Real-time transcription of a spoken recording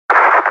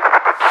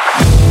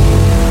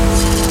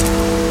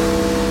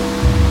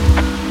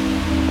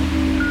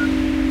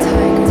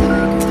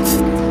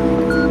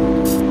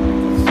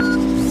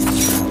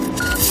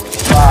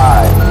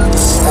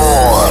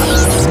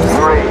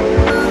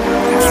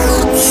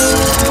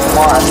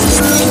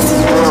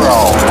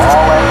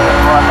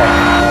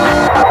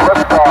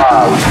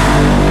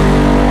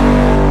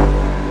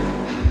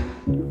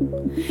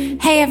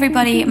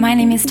everybody, my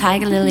name is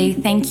Tiger Lily.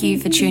 Thank you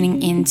for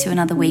tuning in to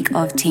another week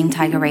of Team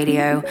Tiger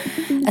Radio,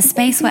 a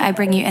space where I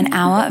bring you an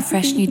hour of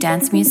fresh new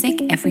dance music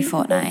every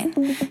fortnight.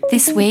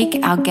 This week,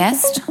 our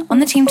guest on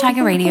the Team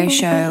Tiger Radio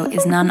show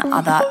is none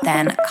other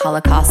than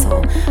Color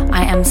Castle.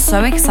 I am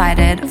so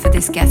excited for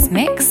this guest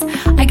mix.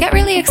 I get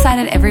really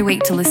excited every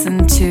week to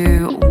listen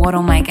to what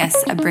all my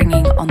guests are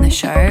bringing on the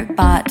show,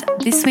 but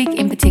this week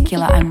in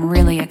particular, I'm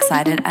really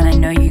excited and I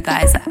know you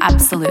guys are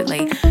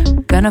absolutely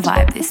gonna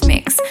vibe this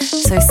mix.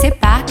 So sit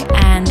back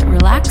and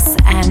relax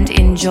and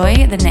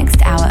enjoy the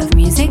next hour of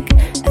music,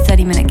 a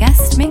 30-minute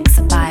guest mix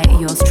by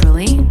yours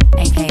truly,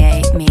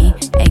 aka me,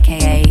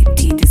 aka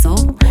T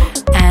Dizzle,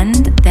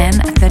 and then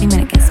a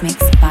 30-minute guest mix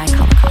by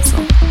Color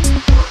Castle.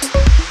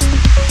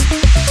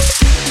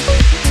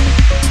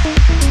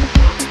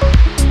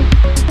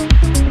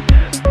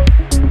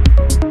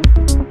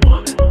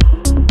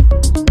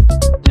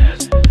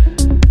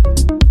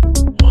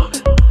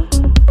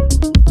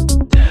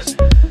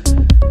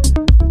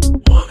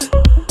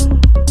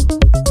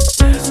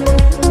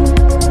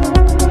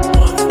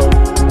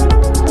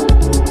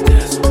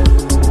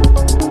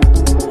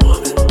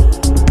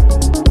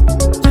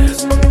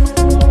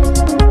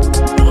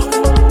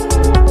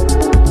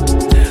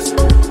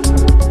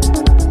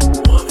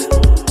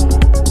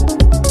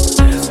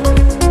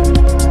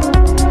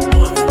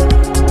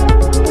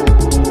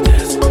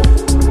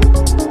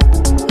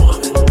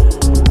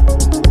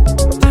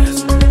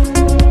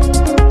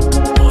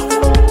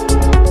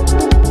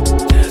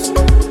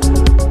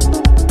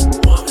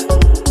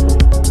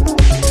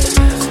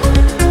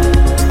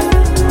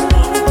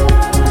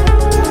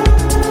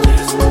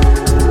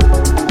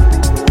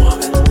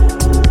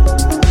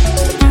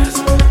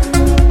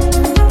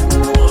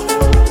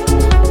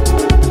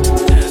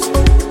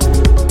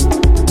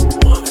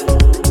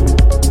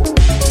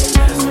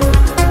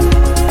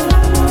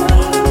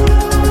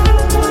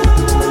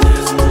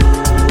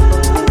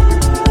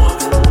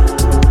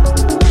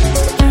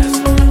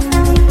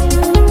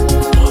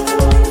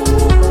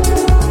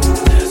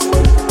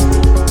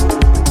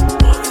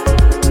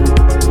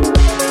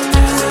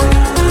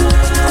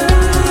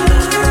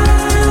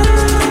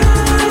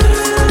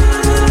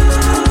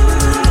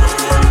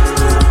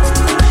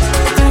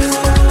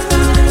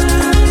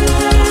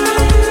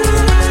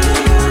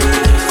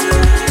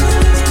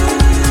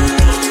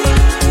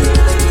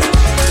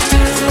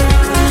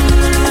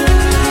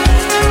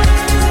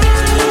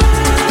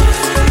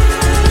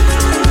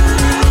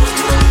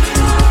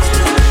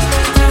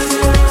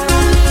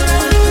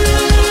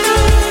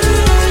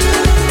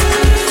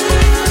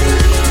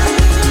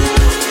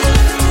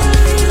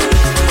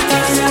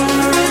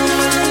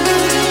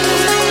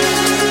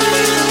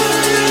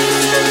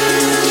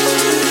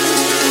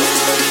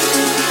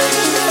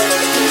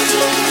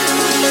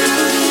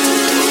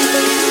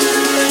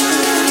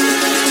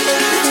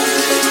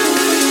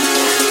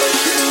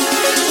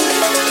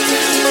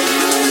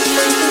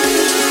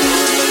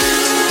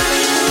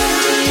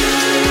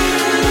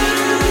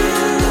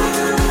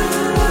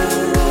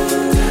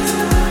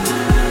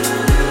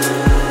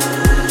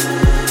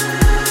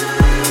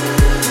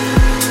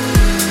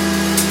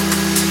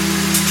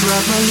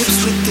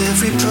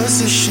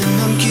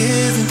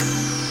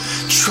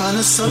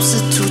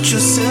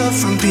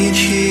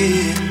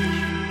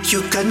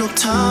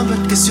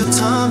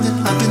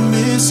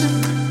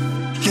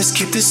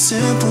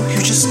 Simple,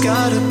 you just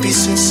gotta be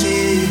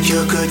sincere.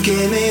 You could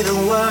give me the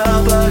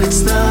world, but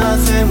it's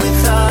nothing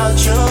without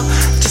you.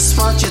 Just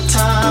want your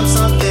time,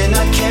 something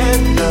I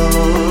can't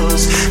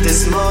lose.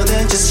 There's more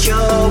than just your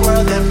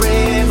world that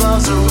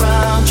revolves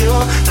around you.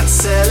 Not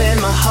selling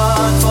my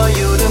heart for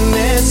you to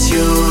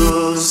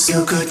misuse.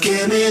 You could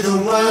give me the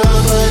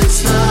world, but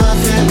it's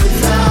nothing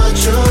without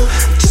you.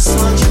 Just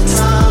want your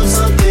time,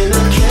 something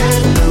I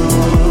can't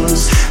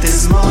lose.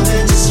 There's more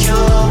than just your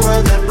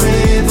world that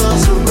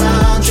revolves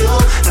around you.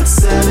 Not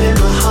selling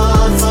my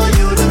heart for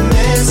you to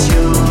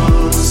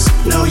misuse.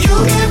 No,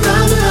 you can't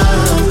buy me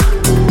love.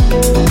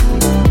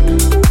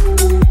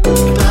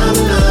 Buy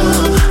me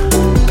love.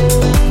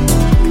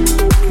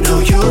 No,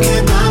 you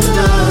can't buy me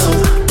love.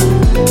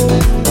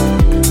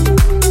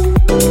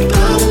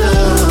 Buy me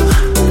love.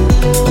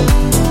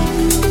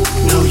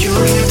 No, you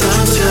can't buy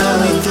me love. Tell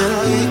me that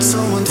I ain't so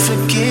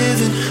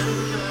unforgiving.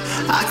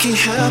 I can't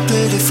help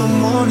it if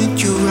I'm wanting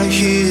you right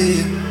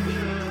here.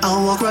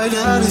 I'll walk right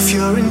out if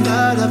you're in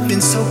doubt. I've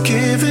been so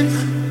giving.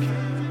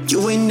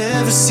 You ain't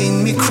never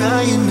seen me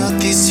crying out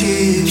these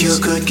tears. You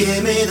could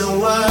give me the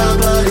world,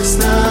 but it's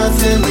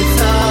nothing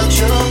without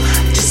you.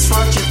 Just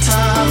want your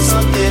time,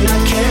 something I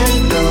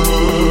can't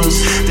lose.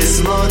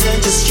 There's more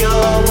than just your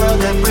world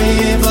that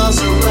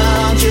revolves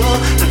around you.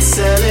 Not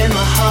selling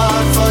my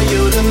heart for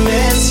you to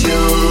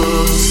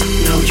misuse.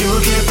 No, you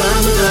can't buy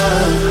me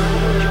love.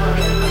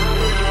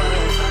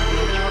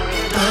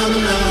 Buy me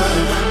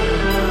love.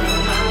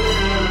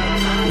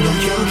 No,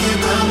 you can't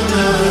buy me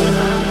love.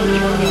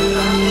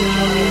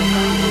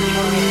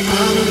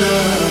 Buy me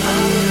love.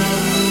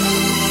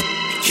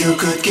 You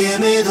could give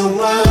me the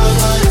world,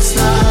 but it's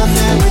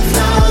nothing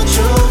without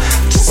you.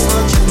 Just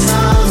want your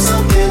time,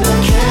 something I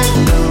can't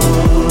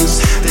lose.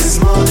 There's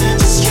more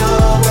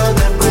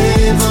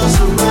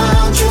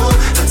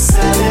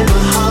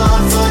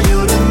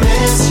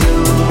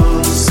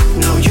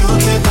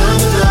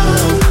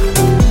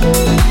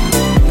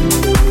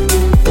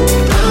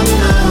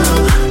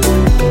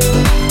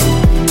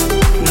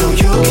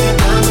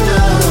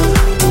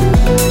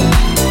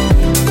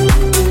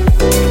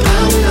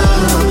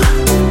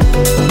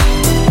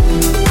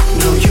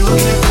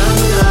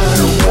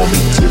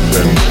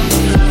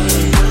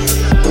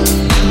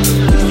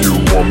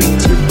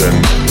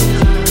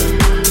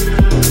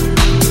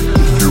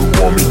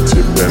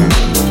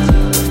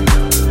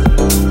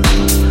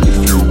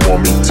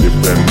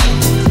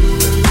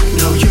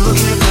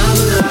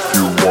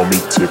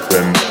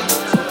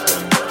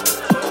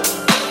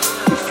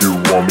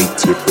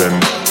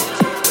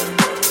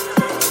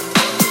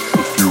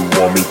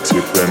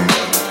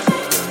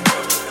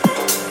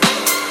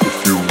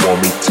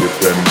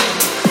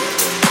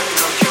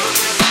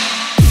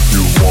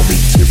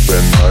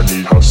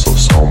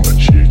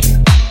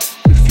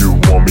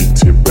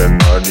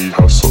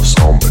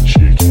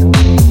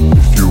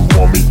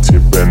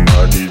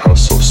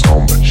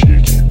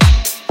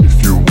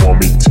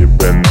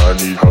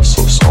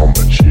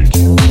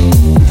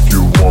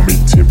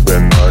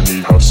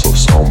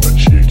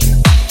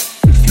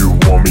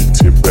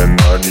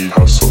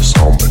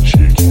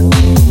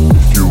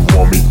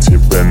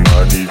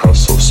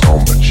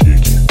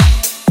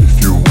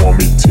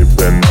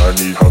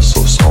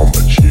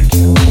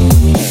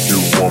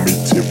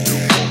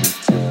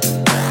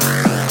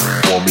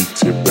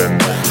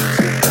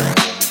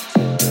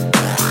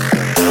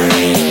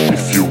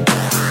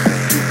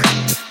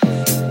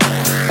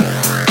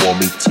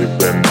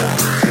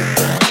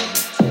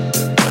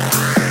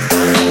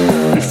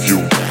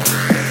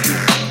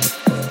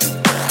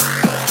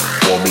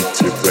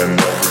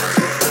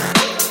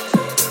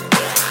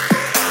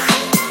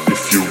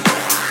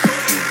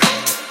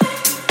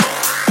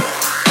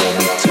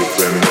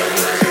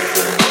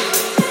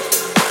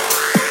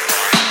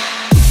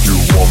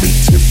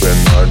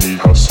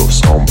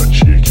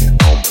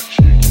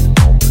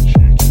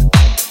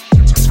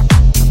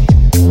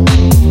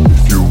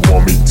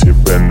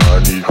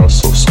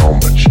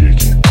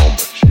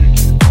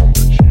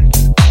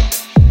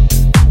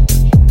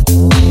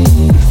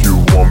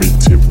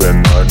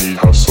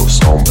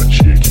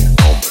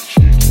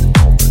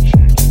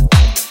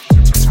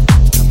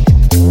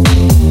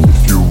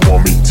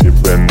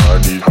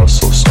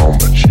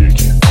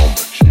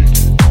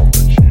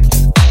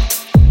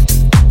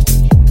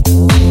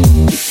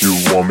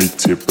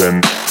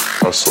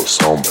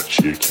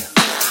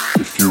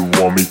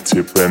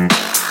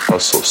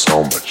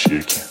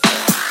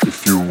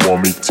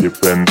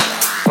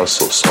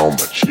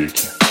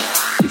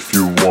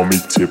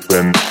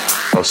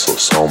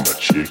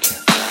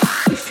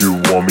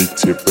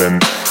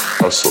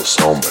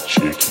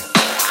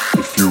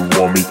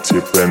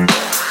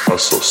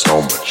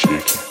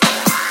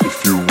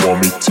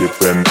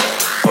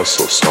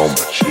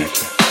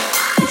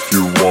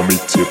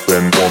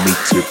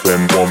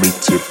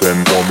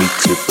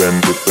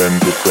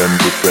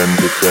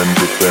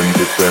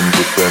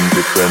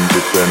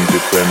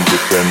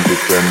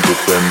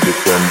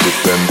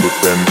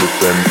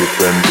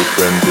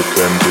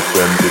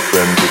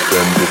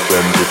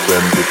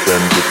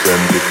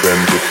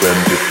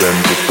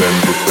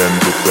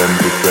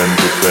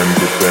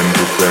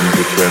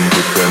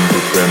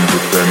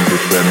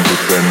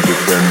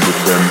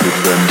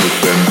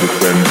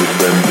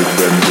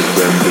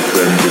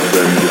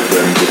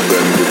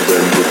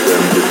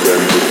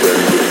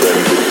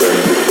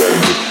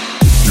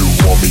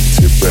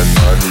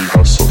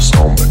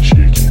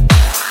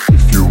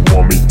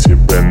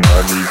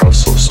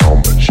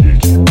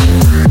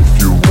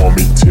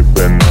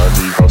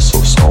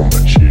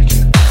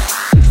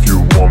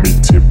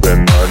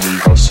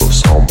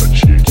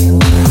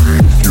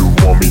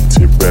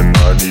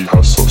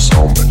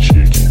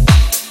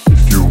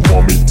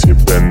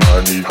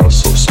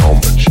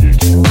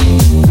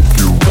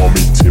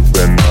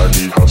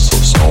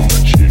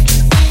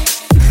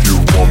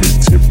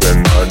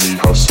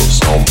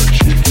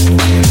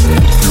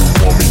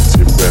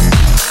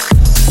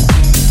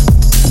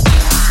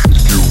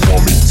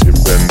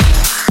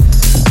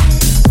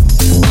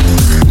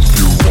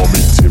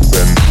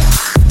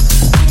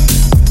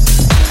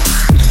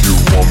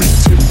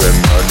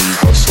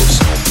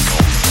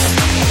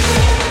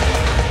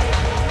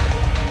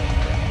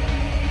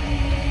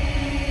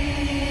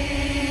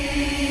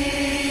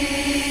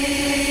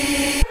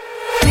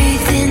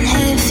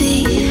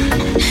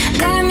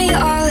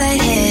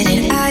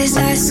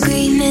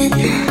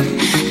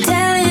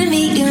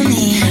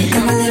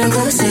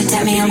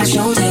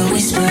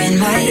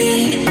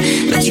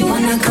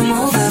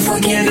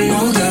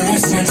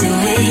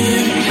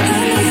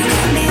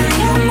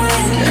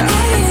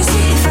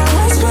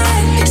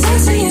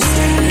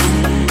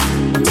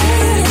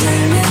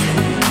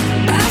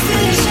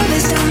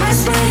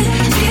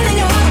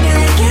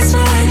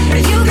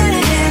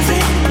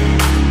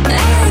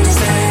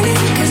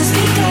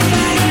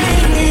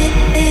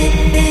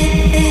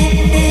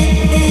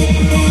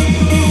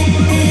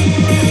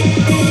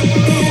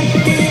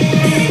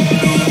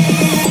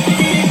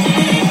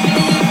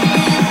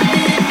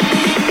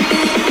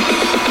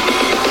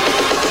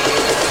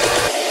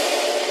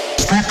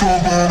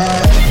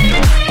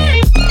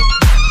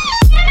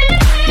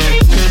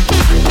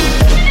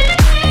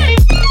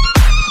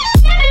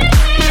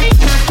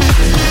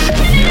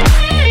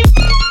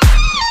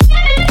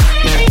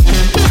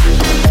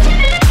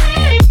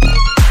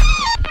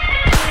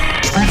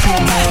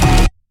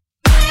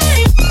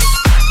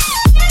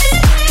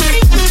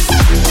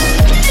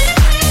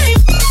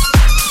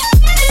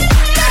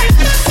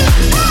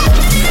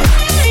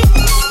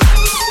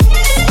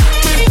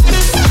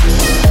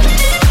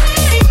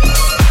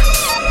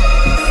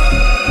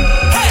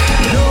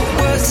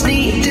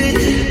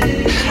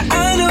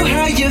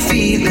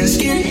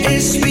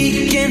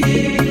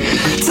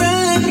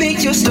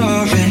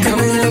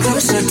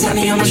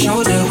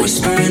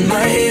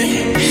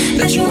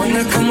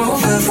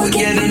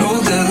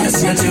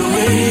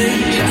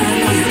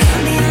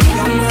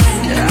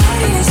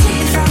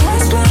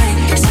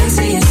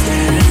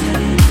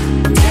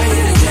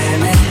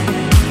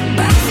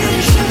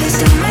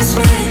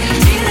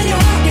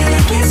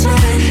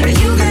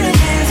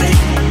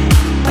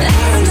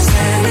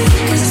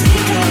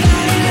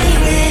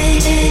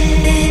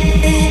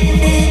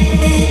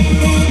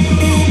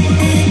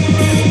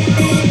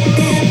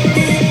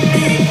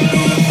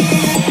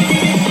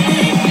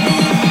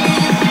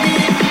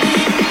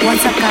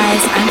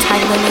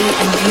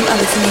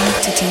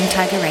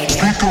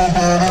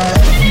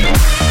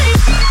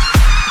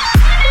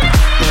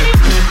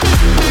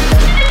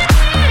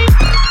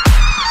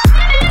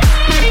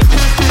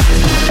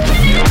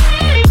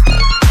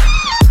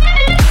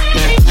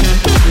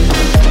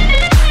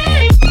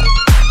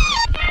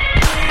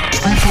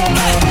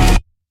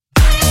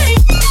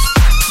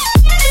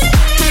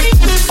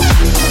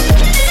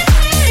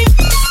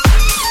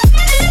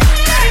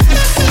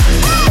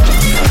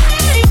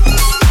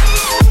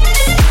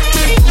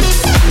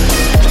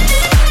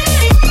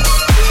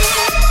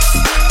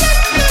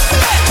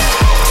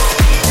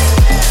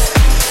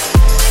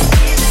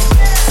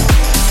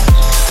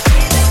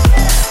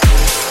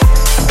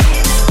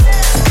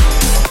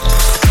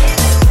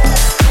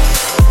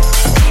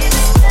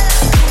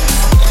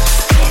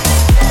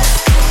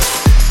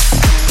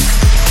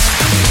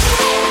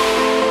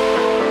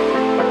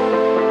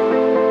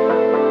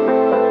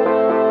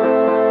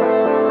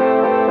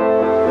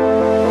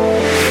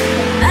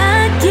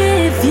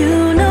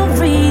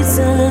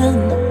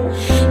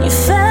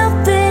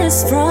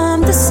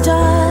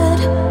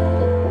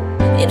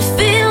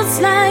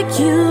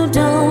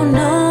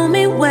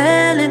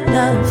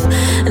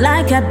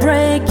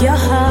break your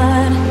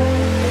heart.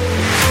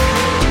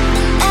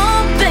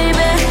 Oh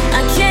baby,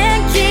 I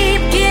can't keep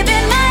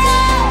giving my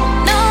all.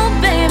 No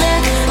baby,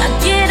 I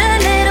get a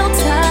little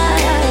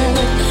tired.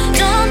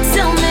 Don't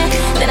tell me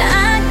that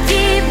I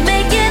keep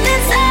making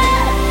this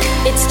up.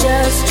 It's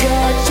just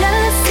your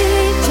jealousy,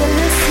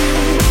 jealousy.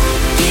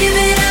 Give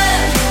it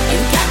up,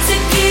 you've got to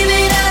give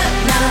it up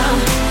now.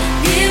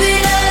 Give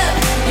it up,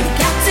 you've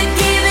got to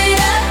give it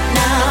up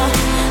now.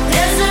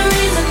 There's a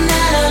reason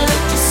that I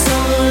loved you so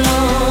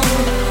long,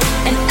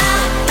 and I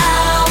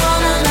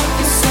wanna love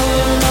you so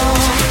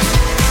long.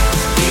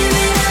 Give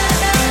it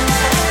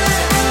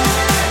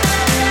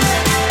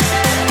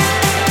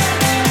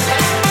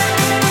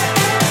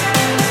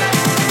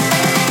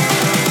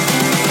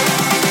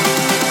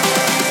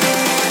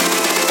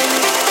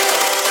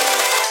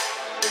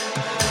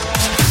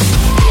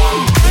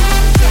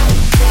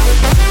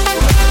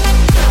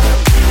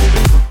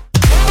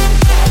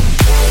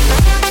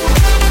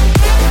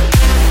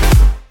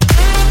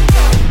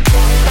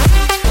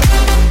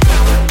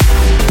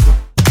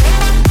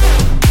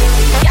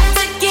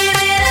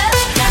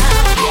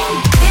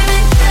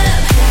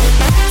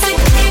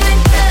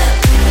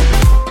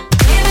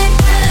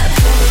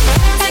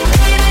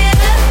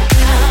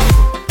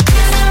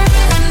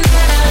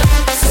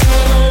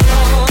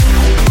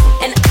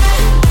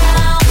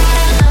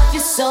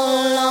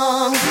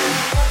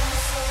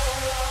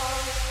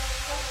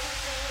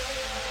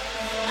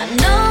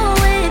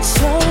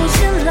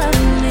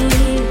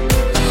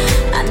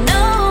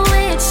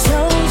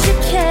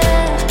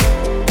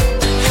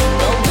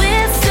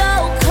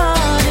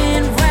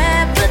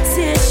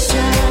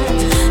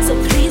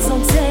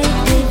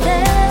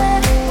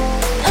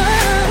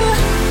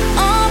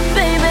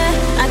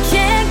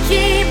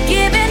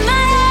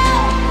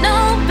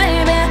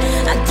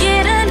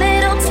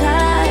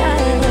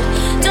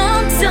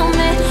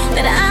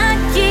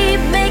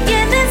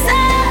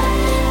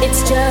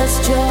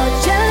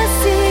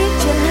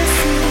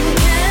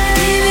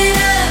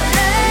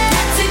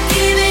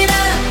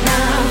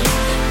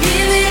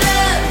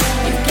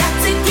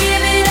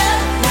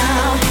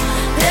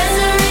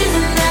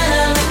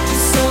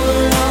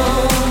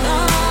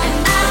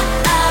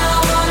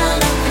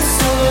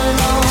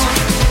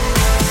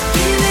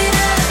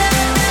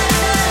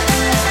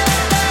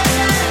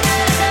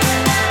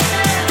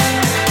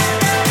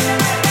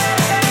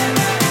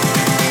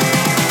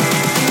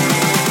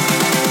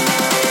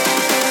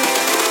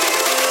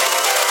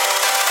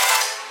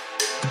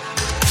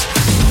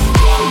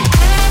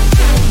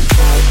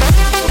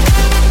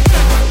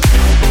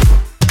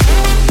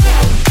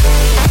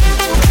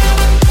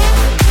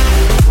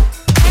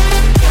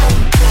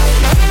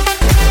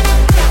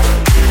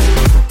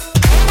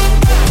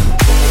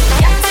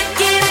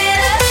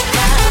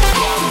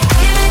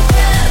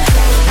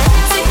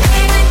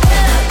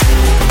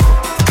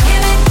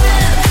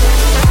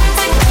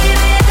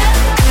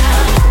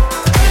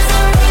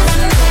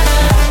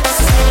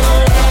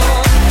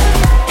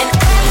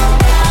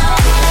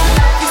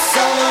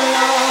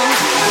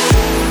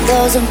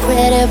those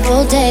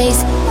incredible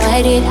days.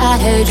 Why did I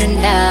hurt you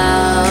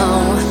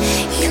now?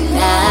 You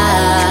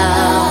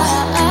now.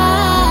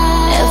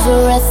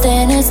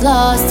 Everything is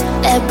lost.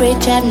 A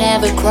bridge I've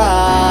never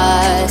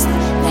crossed.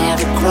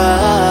 Never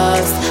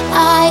crossed.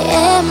 I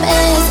am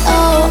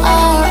S-O-R-R-Y.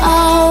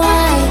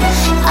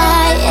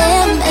 I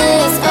am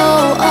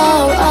S-O-R-R-Y.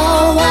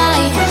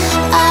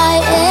 I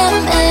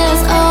am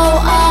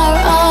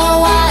S-O-R-R-Y.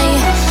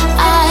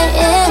 I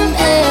am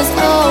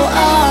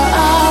S-O-R-R-Y.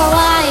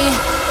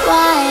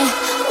 Why?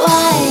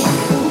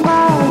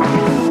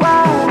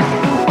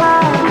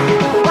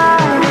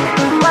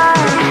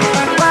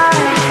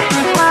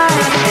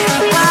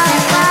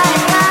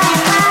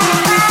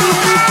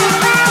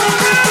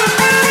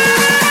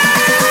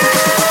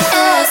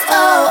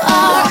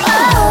 S-O-R-R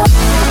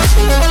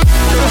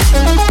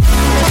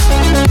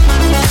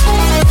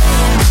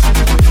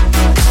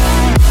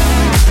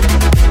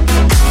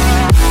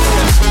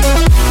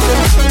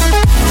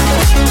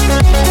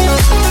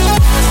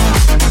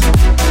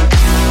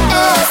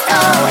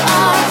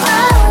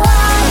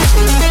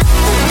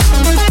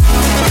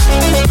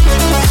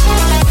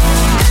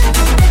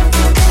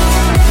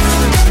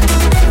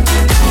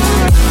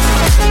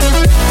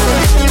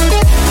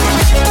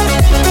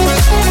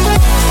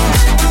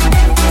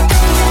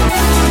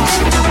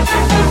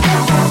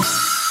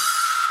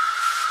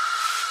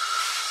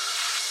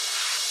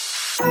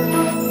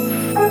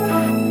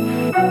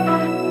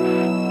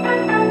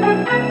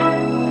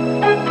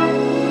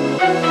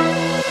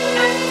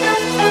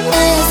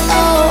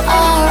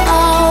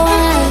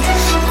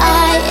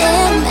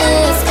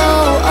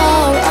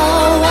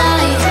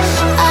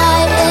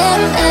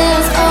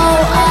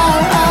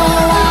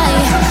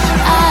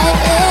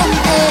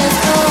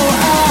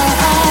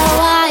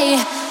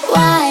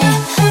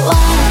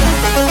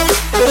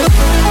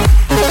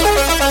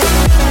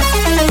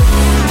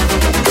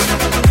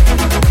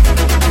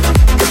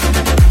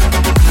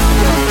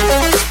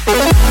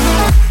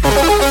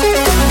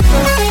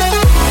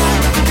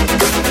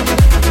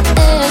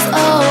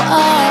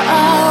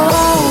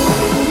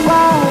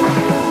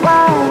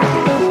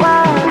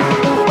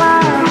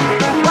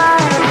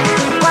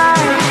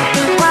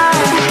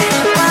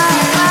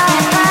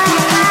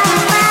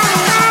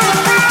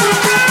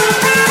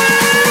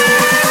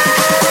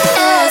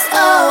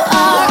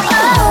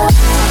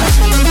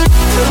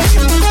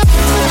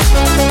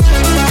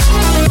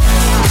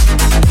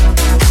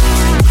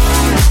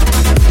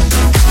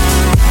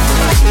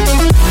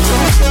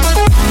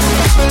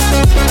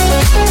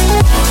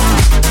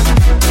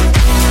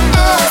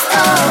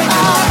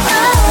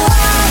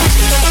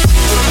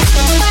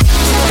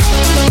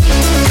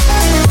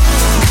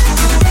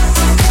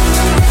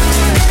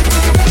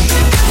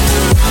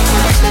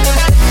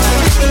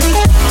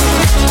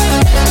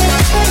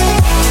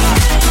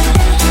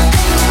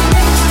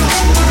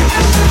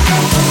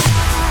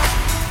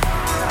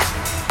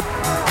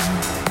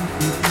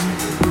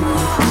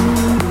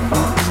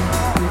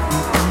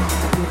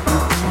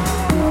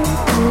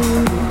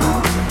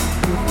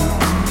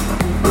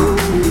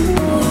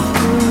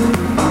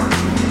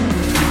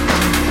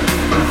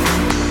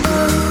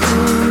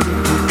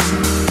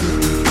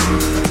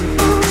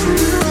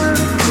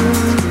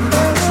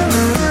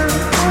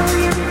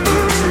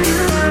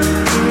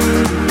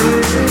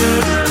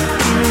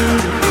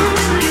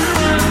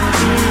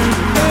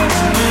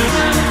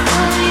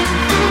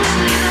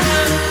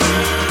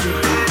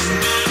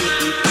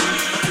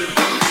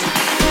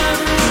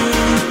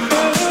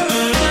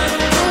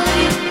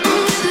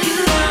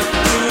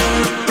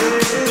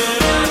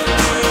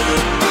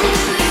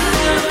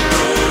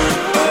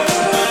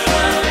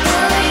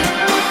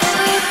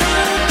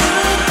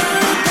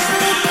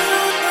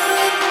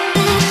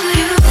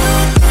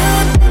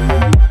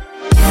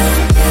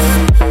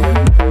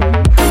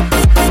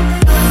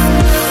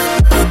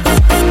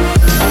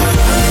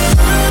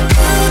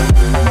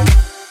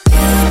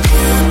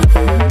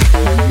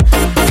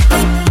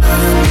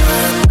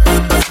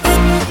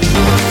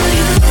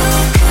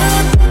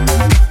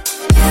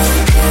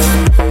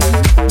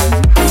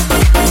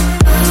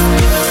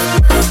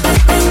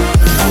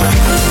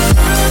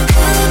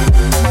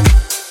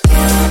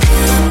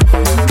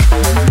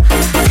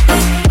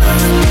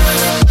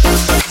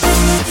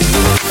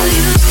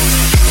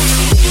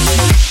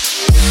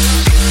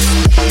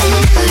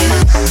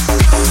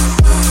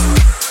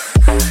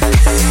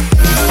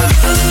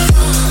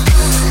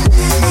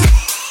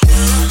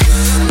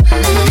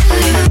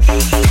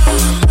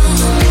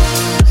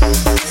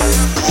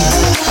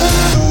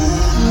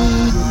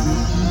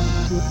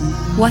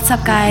What's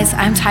up, guys?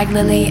 I'm Tiger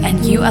Lily,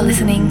 and you are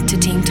listening to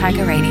Team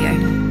Tiger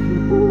Radio.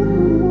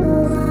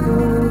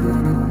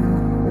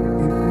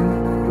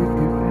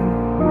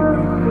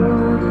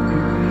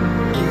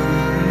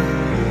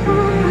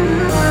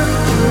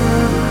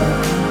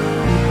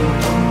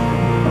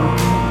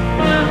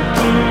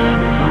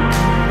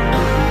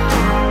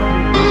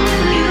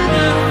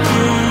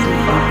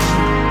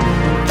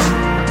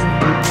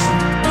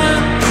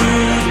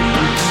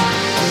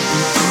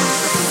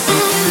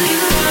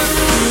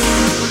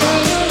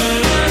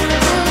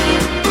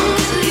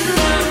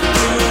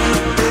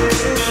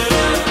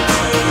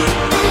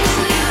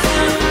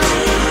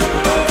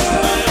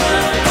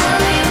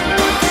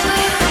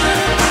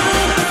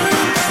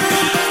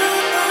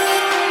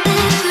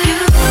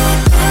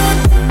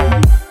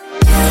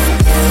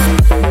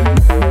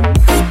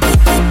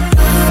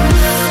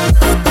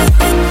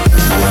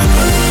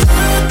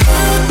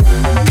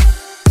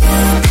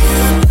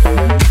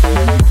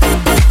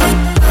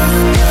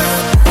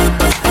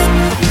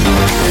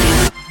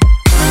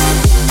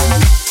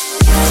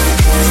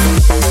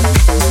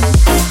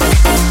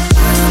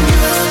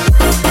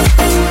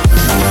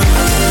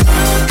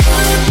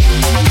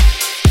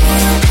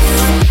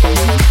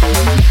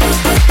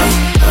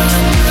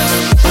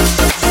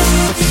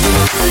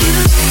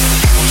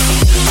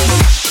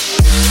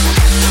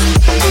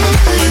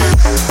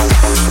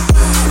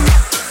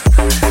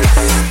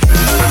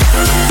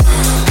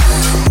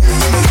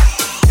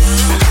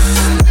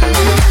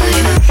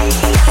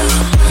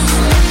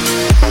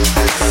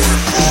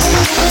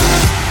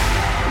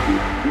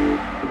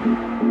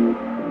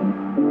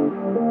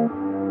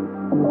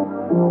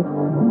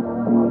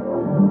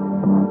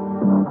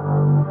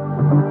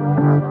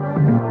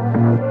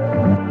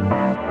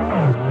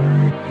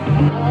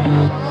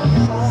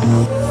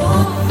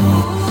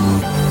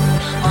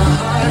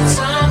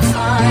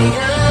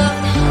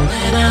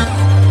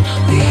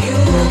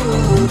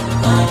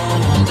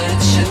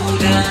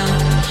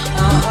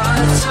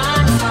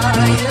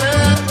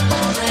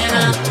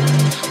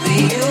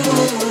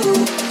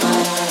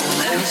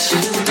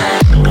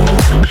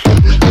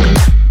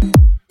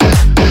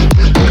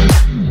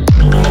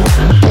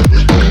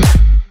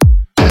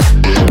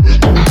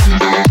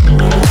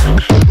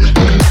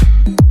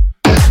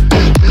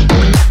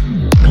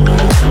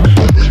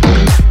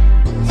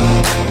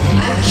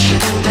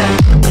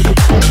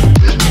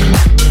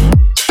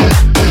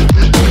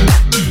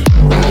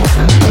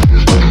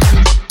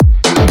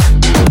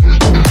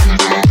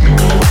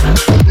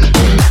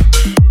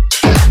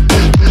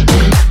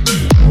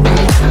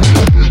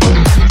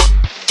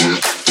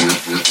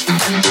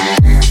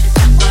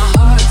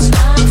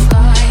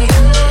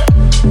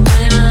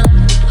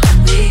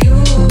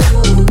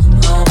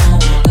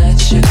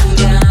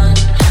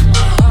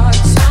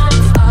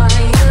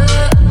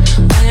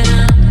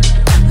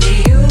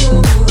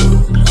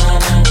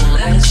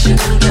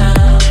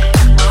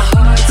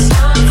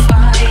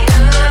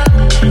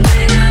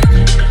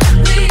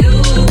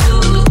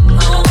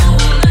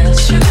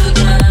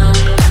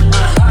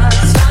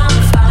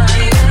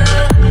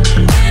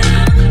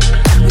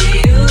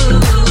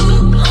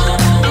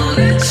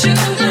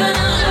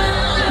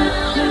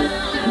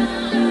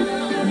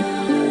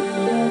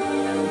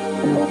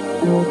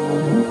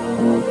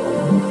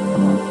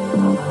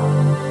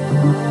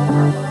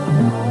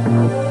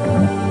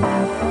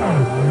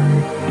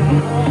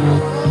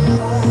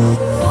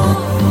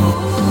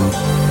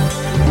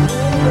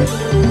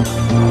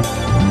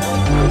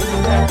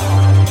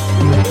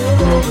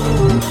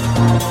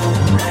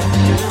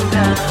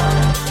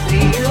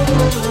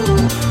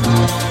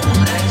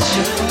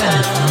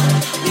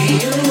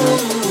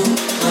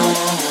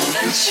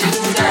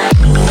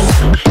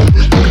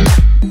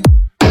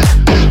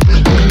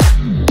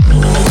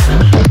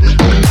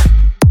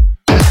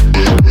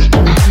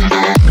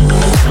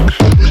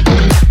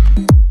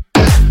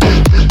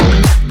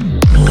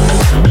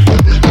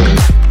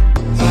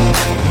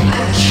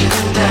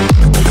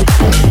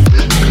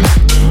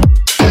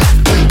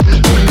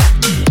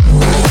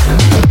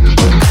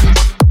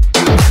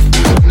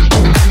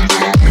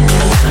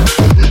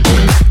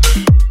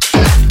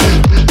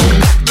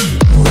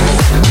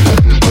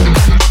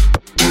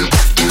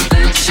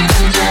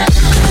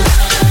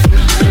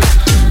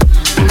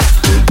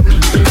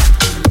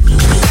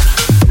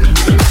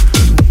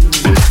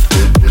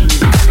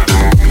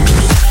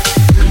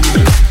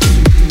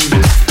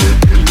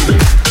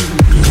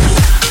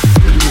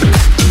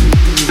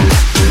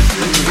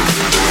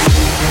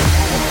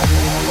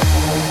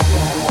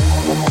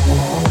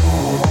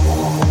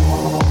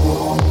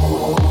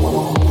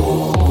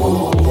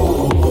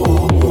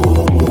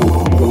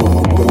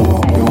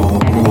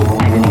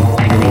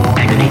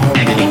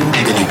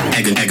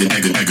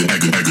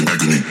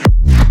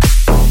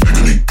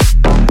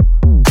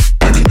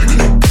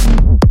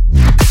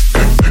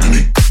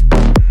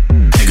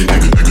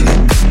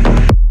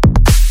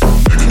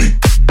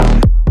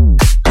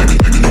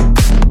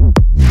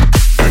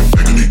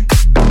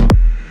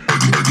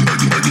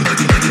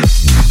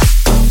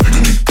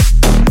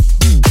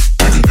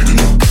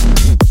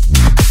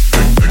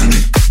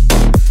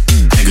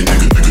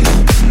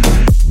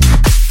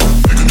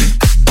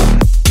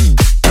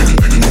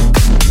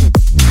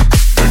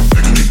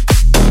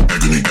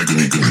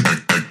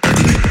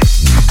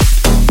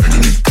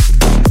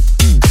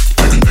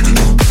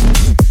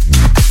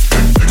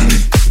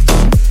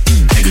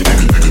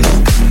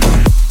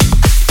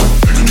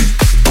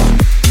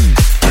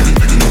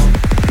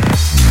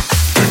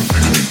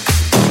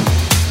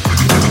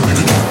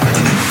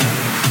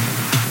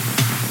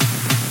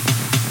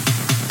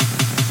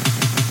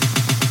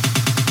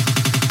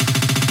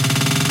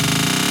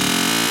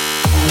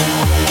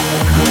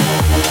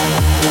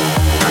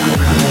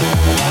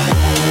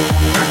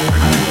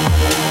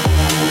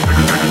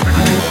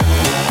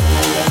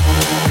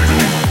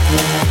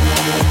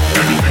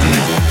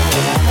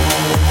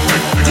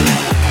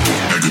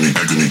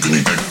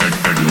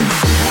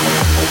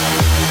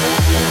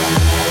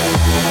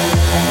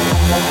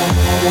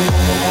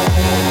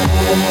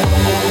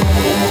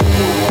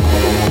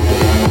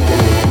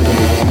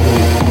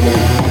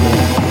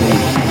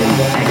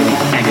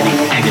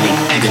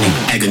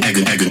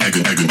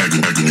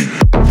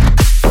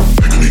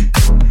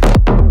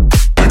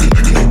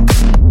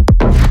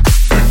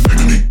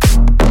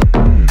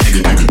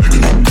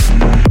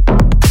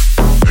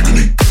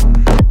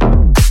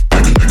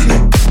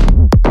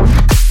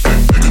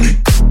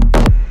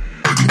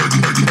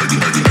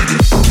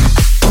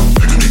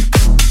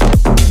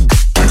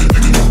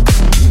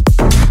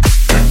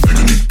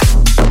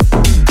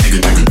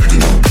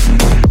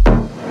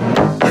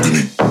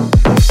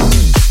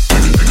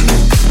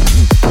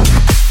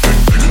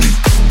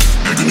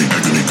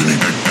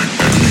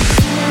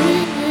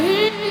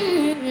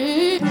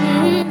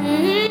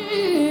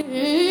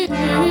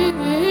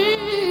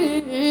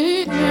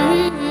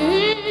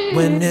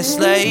 when it's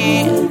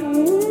late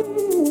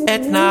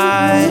at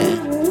night.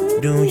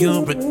 Do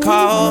you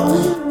recall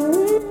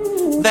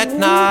that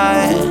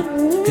night?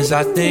 'Cause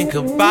I think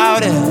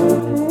about it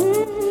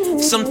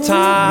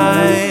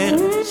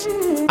sometimes.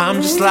 I'm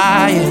just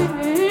lying,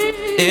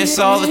 it's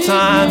all the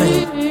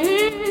timing.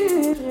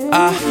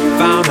 I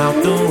found out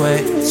the way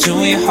to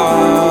your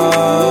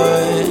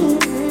heart,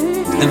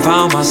 then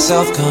found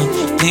myself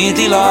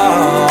completely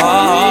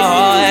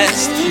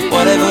lost.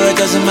 Whatever, it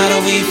doesn't matter,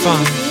 we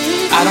fun.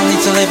 I don't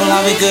need to label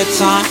how we good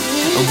time,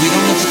 and we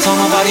don't need to tell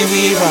nobody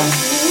we right.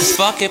 'Cause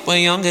fuck it,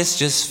 we're young, it's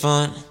just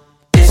fun.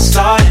 It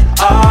started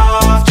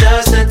off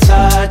just a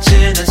touch,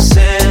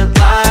 innocent,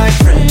 like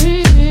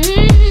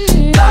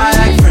friends,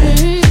 like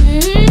friends.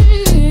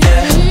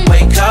 Yeah,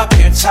 wake up,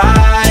 you're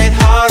tight,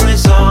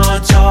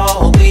 horizontal.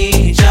 We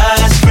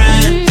just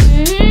friends,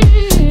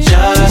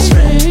 just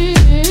friends.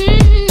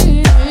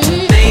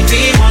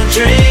 Maybe one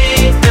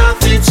drink,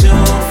 nothing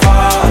too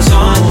far.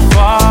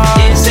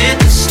 Is it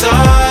the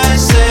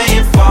stars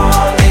saying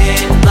fall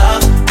in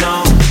love? No,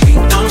 we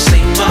don't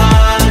say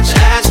much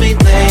as we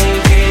lay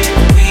here.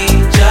 We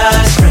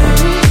just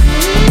friends,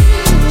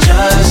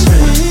 just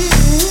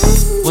friends.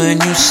 When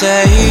you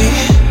say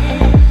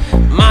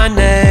my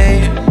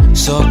name,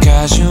 so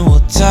casual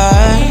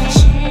touch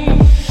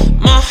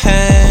my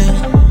hand,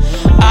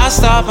 I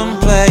stop and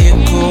play it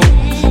cool,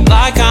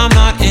 like I'm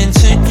not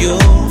into you,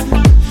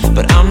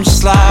 but I'm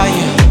just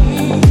lying.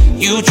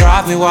 You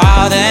drive me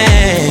wild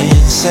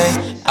and say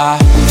I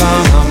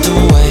found out the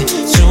way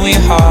to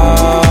your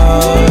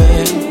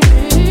heart,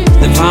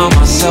 then found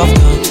myself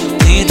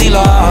completely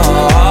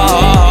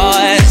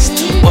lost.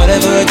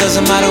 Whatever, it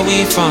doesn't matter, we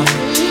fun.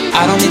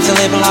 I don't need to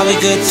label how we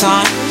good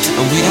time,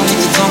 and we don't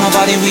need to tell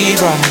nobody we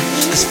right.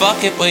 'Cause fuck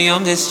it, we're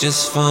young, it's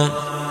just fun.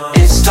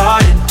 It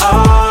started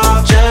off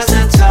just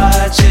a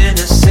touch,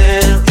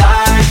 innocent,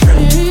 like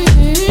friends,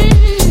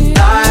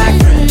 like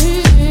friends.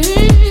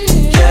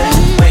 Yeah,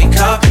 wake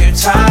up, you're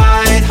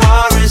tight,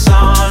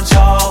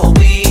 horizontal.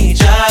 We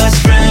just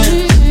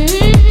friends,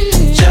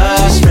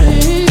 just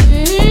friends.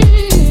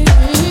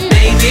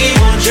 Maybe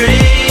one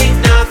drink,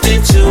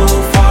 nothing too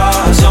far.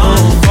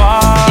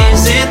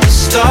 Is it the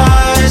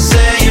stars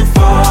saying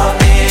fall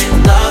in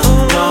love?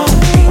 No,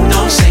 we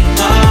don't say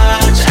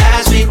much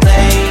as we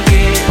lay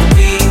here.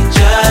 We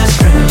just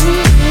friends,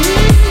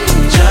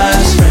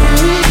 just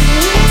friends.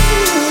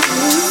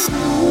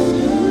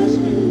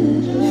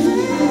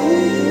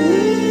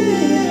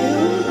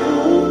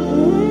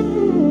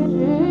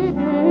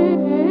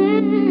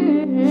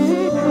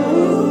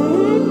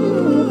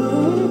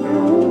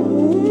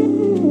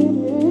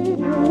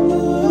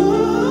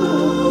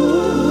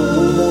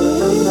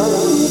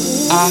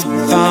 I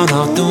found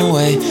out the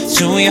way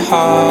to your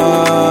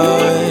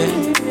heart,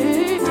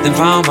 then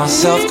found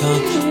myself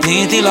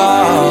completely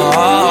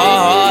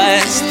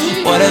lost.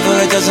 Whatever,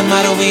 it doesn't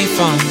matter, we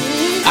fun.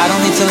 I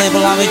don't need to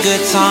label how we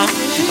good time,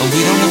 and we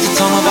don't need to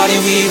tell nobody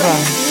we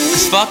right.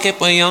 'Cause fuck it,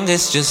 we're young,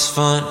 it's just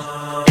fun.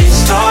 It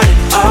started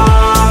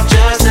off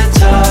just a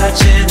touch,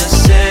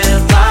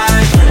 innocent,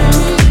 like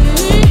friends,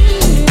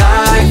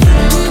 like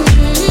friends.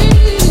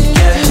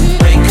 Yeah,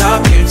 wake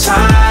up, you're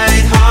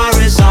tight,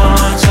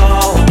 horizontal.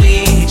 We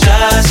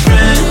just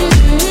friends,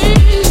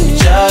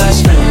 just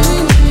friends.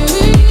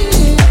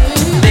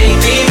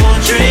 Maybe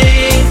one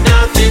drink,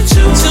 nothing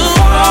too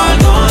far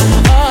gone.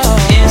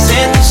 Is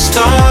it the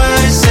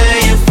stars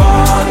saying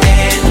fall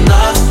in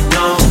love?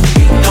 No,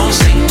 we don't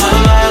say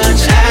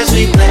much as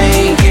we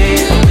lay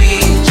here. We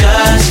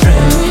just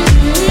friends,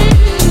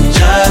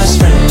 just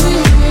friends.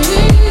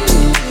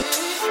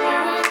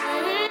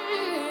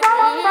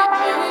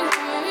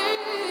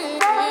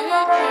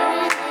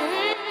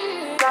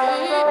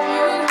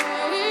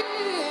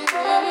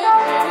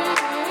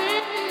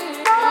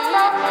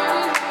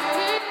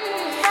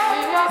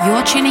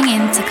 You're tuning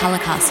in to Color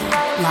Castle,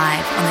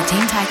 live on the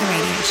Team Tiger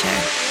Radio Show.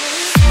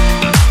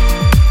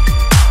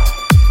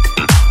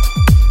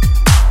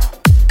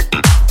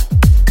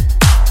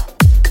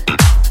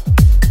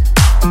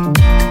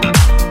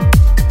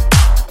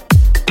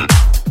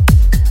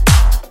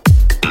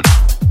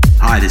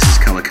 Hi, this is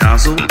Color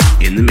Castle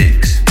in the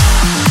mix.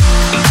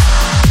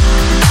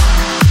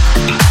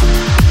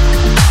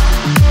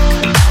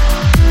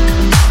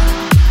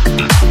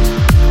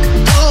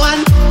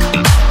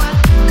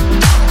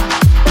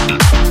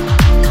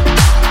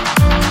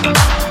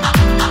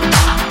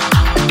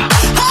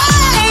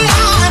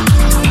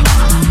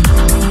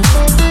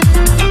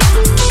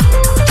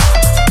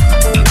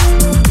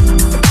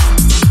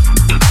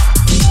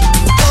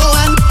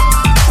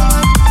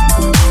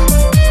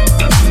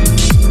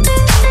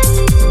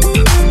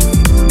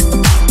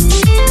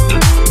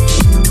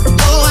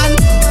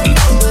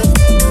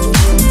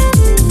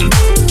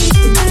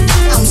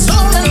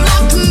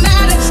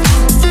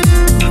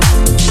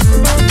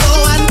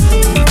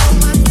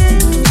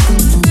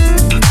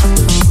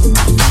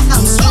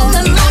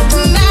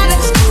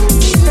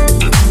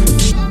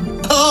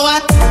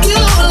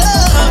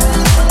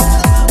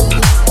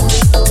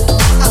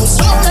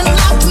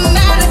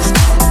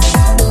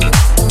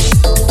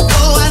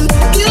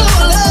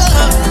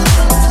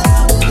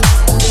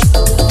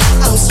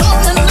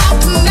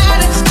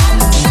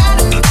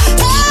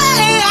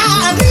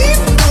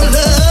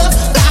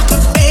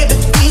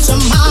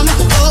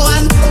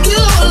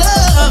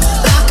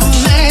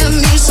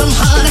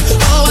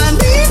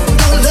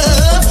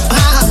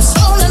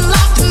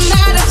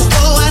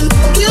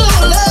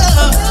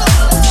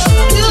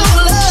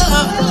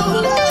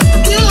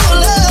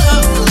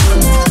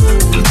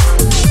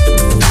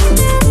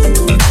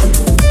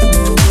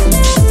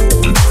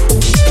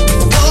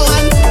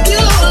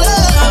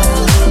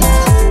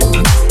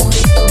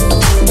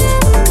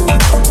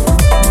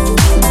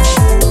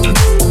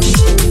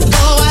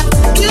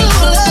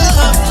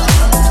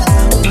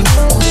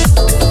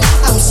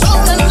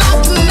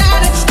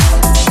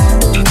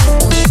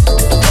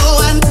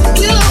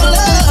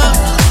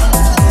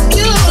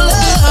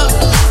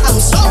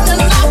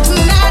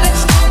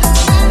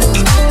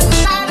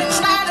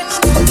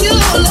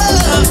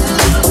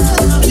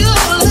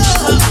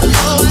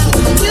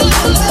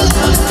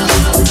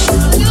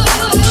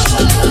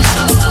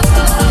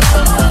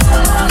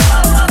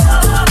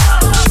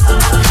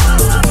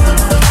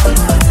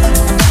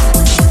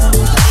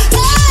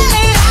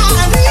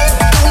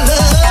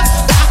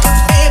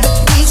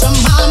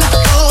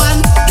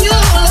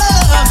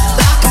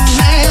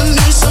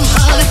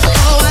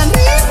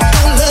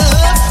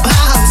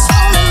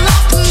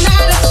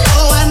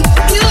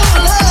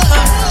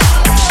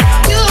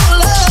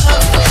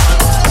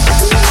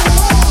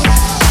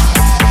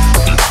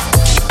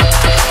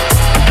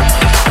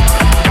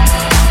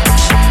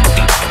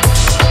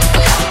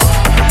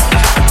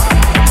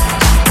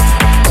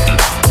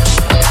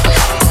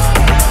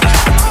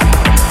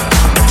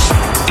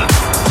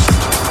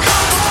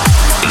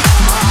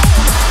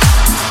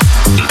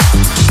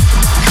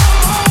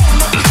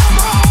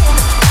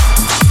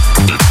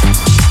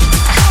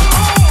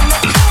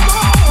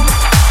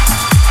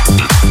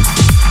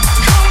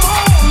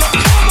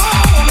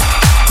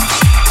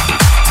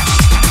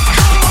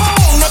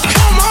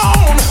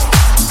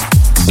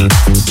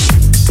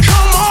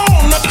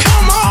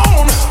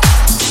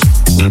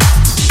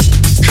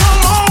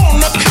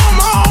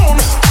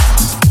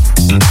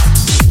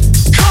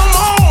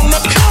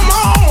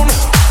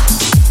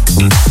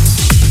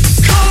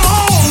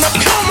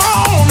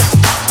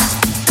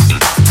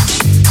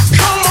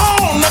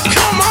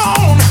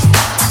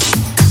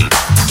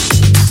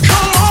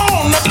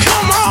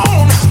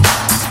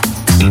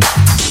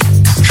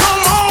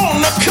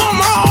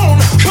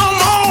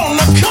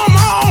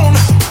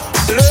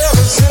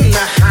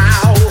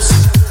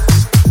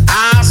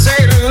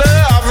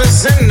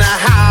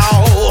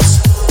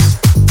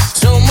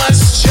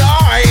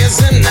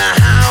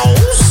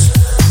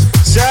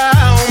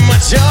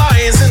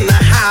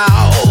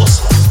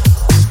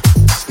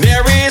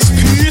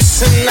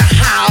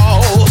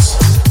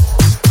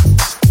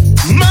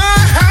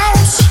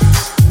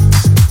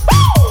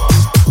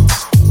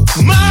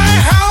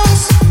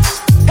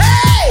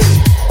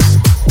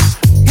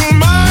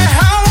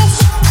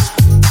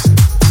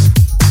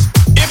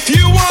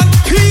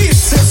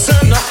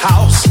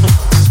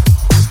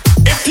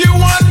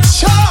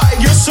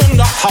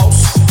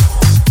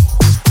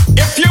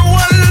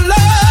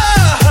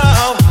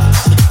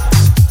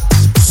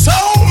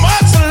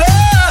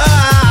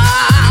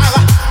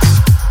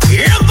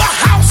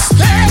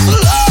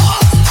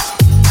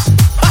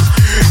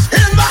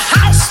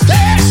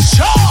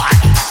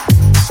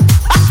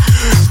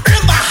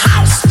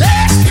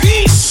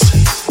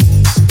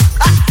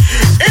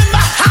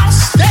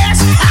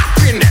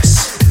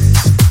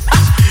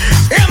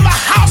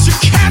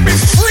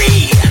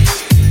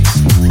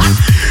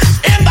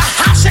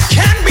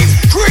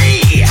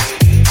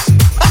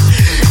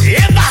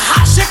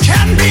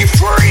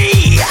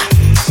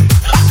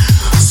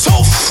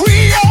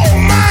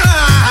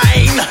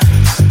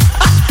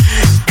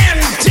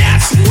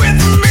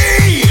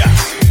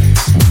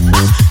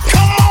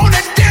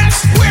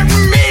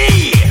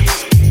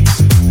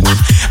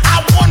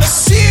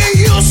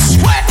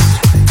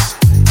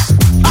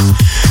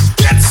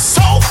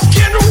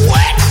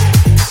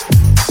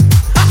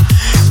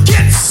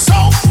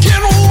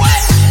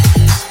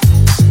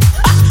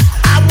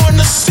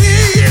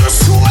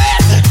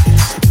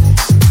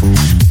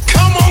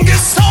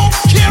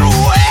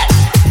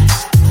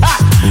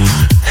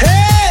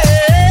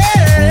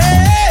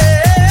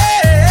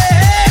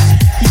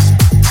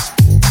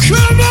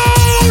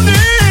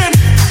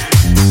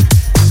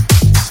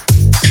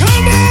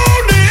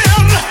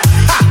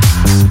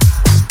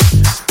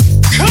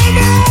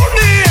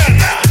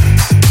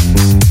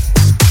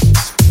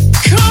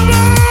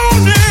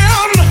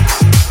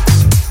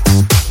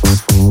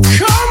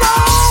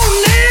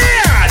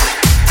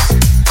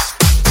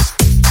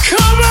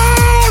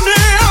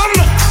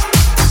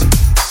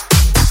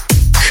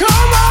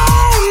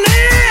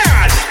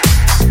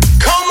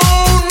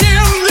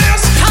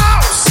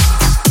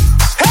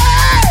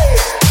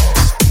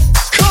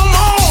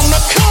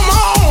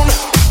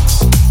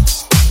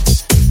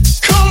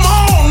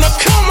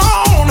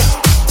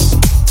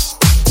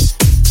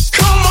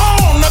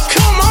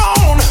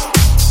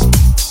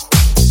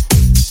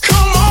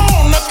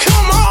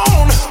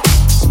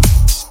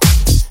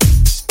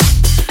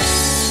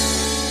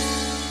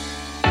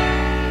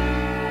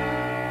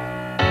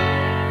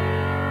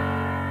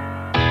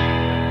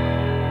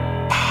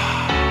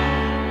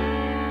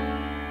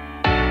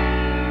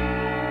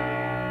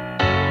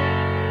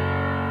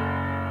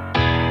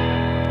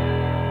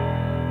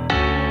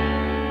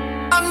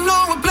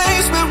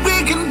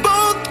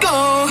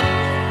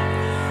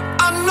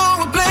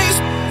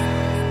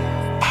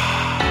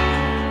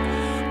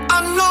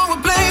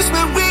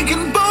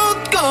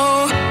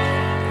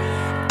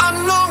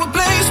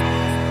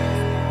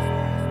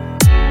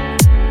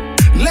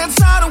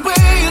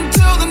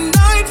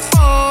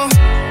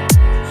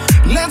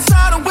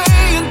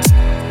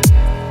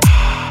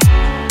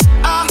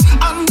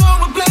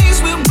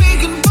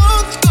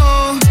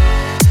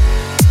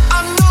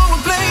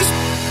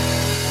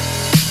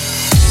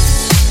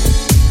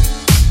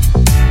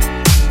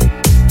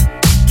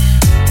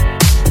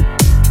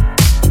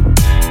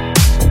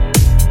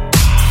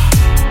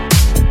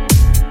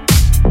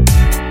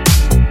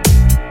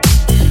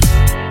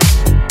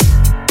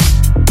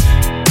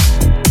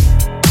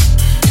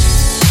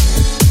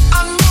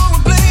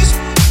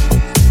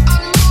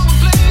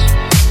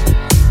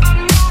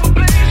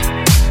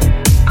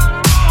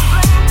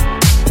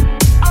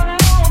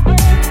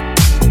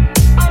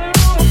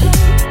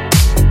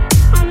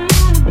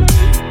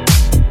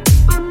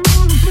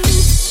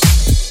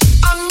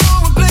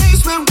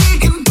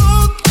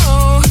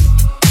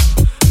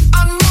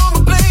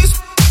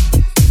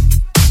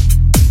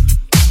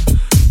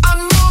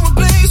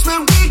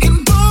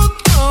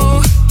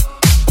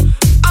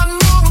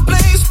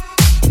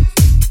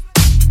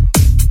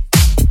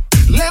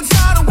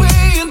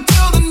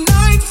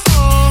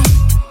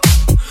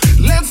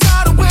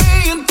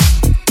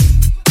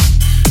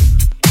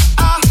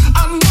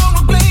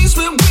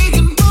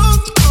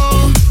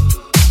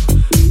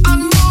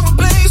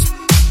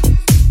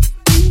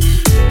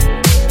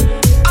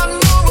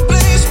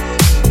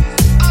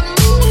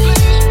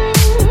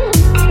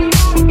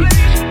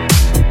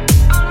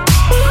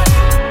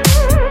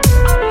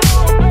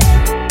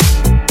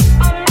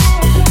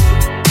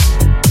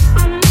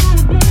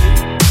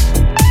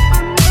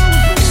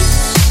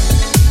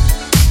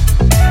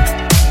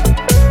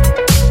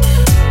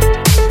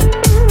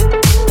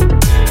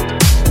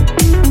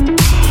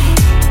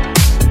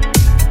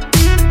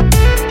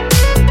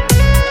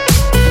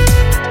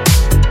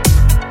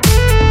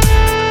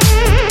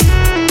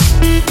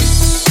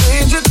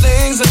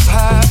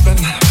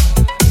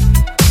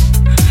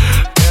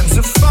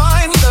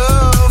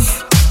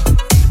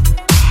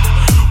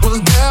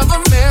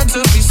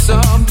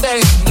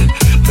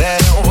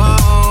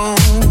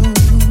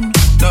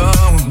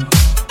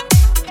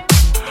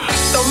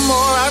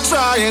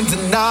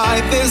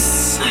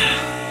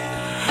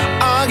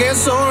 get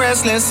so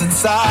restless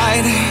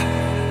inside.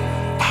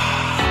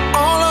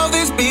 All of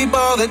these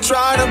people that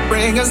try to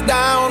bring us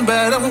down,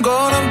 but I'm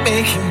gonna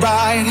make it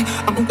right.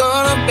 I'm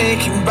gonna make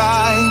it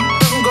right.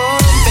 I'm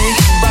gonna make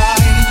it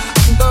right.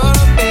 I'm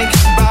gonna make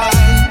it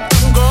right.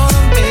 I'm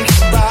gonna make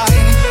it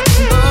right.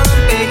 I'm gonna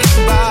make it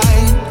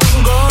right.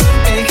 I'm gonna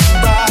make it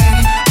right.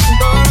 I'm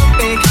gonna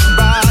make it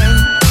right.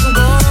 I'm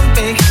gonna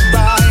make it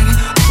right.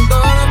 I'm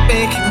gonna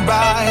make it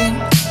right.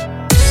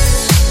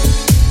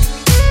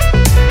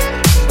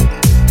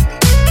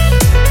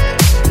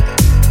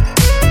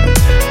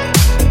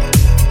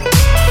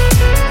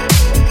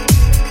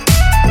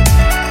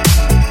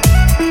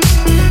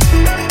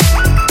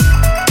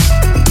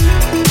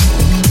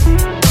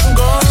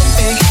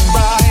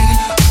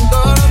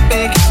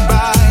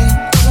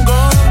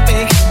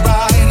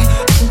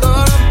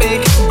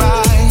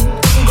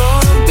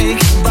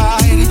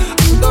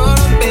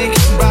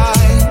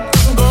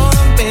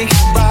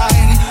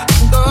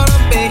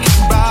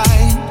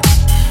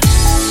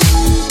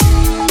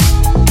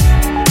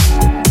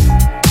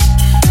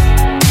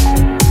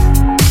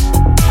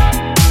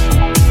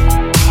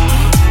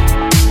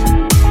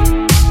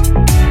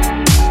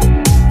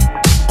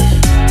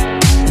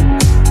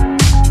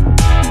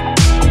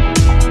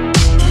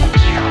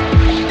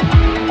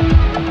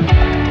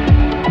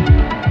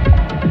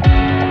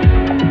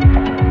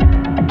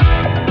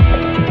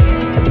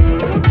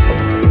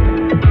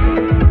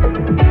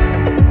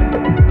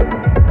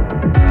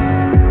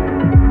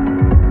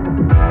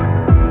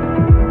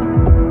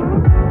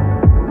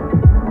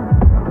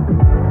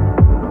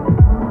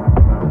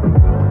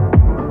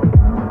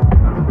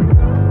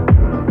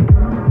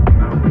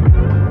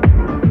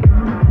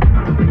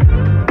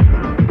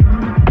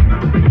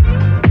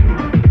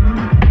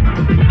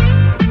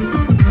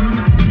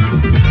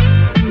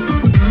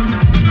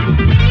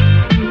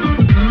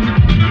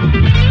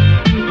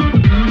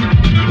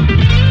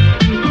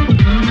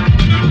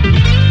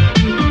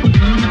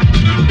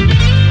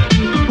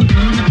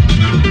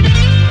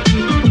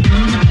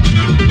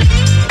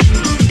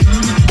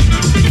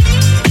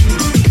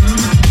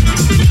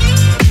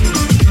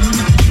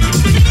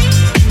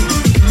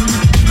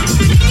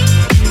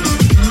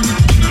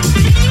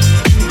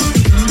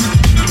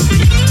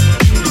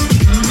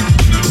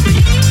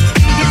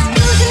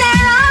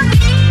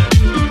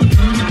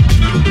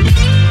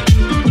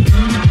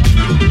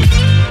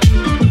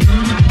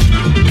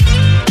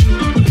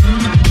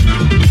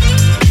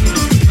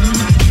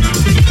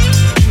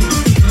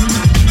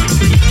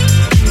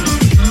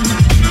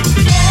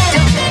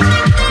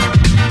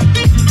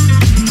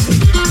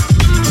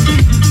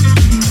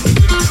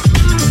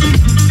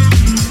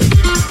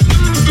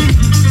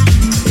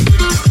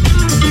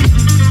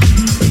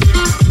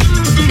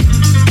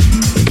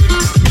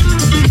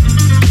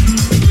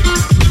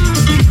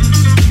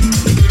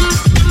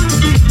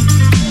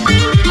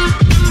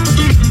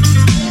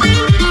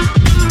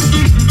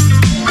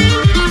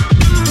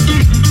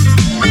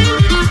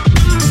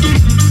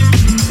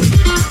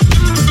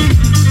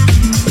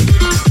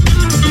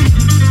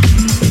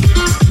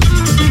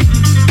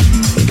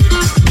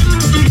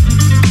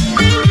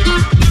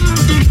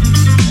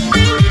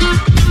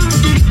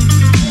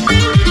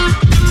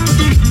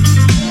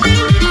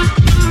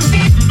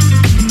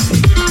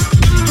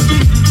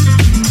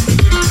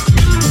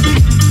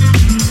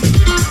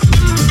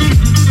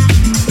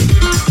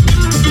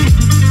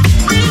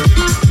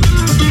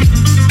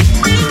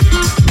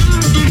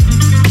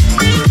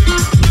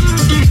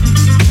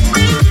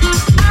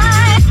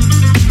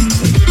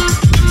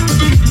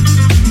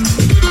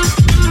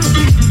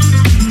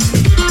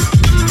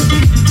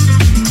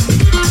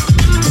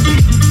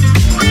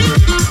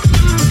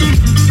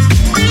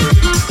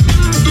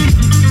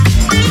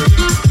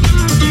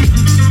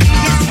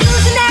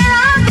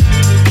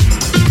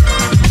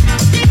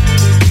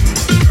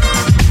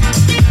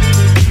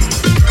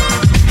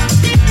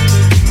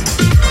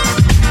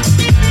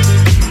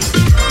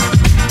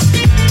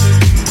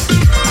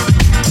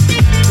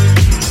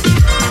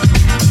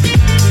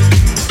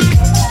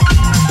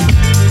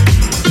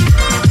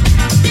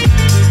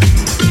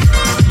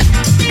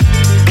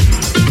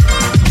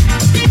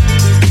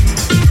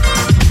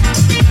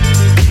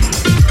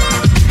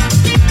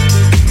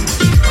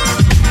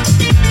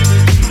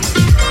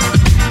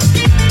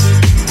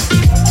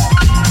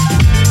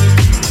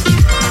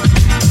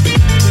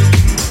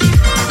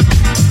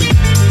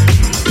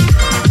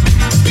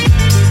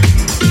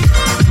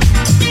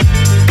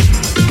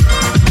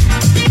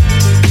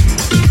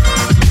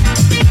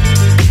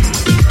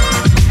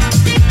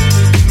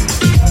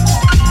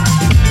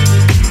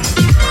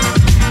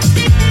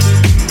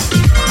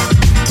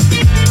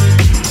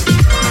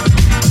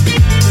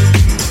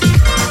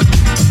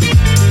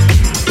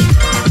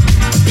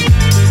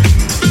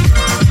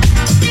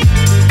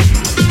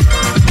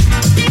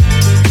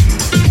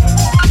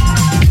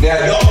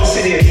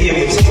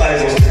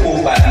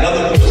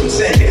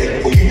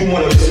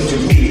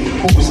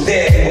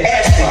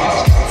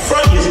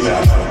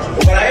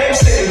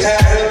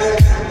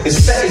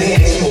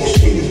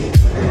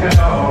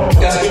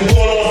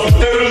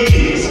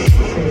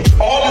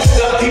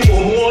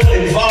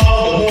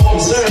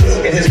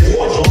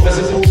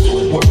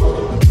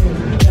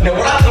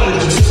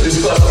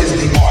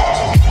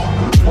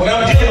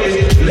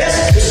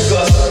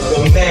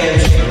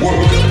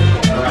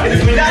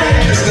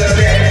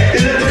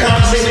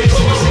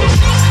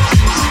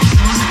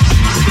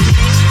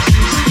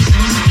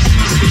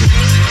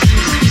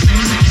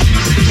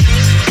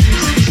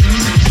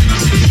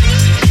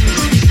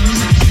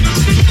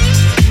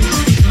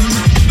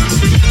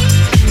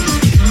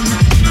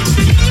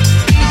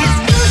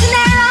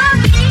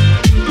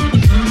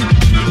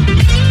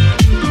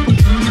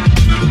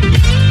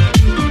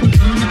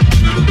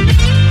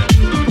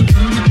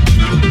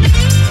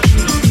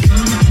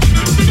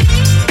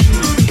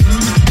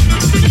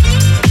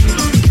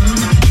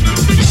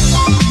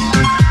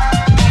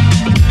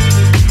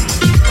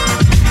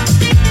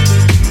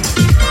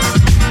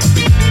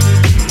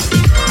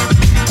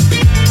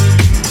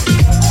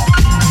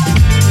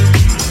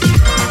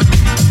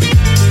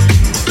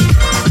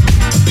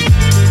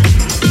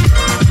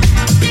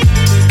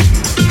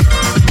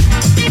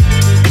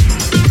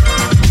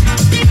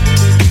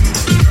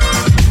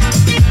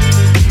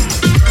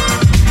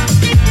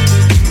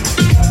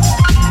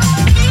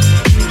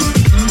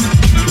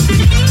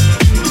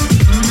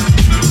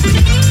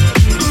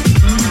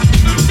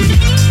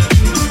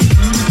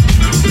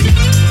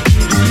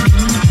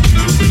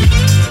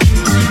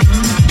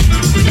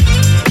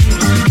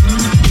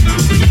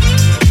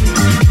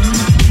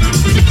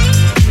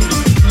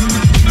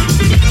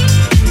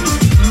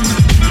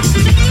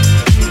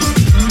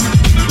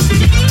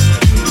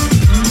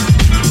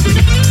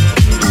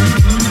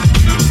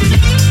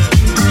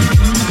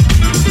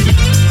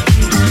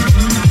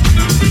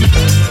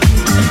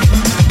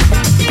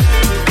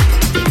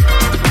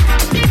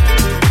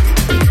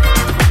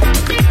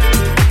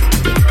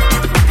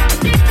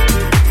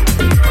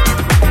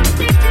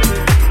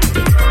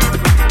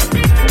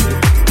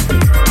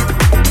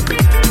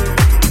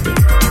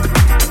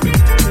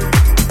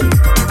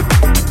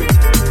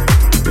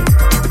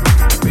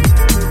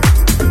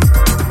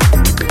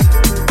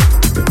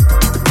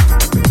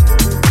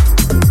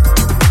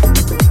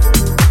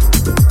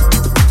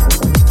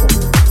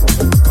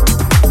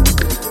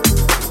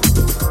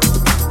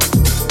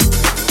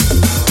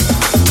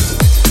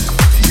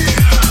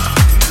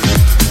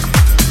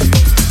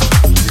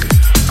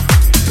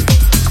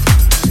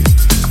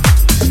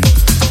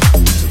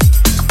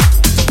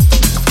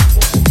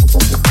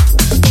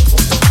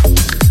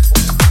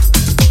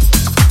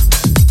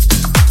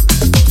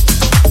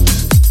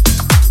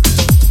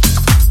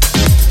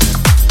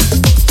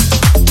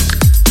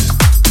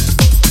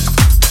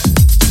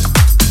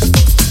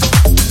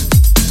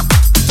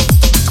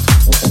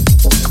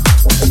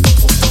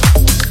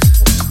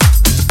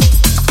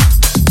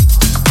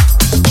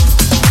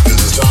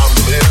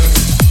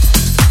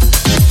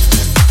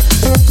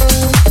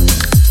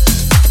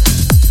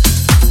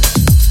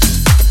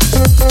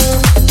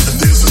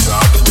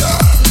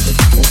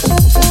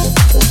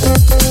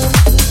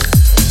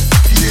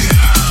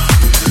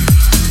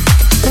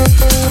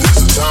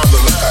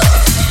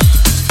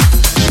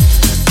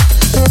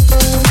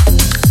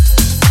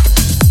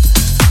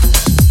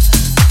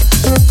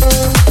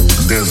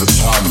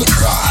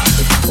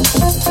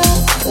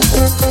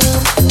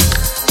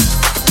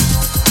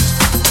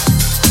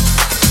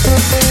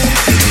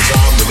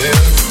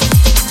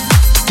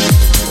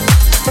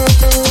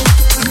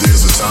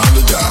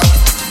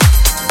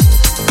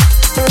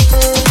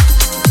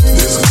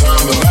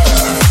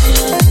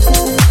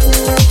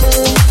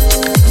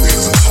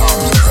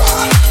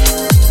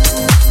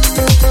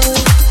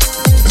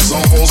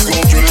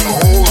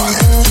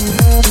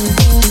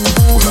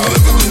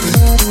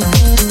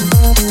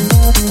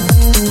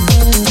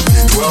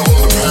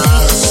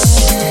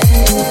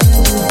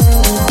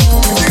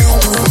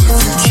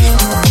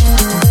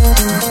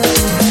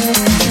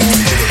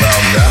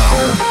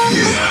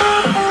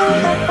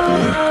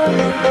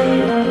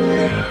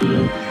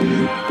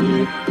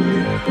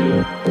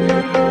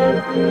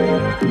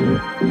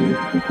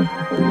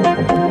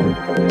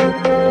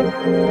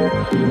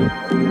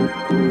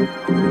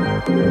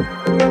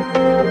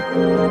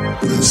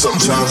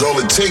 Sometimes all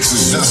it takes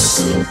is just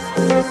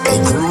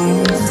a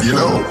groove, you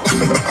know?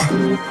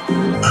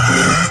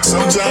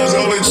 Sometimes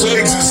all it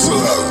takes is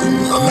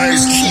a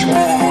nice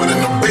keyboard and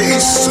a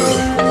bass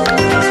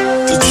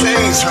to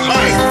change your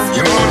life,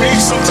 you know what I mean?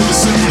 Something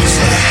as simple as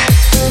that.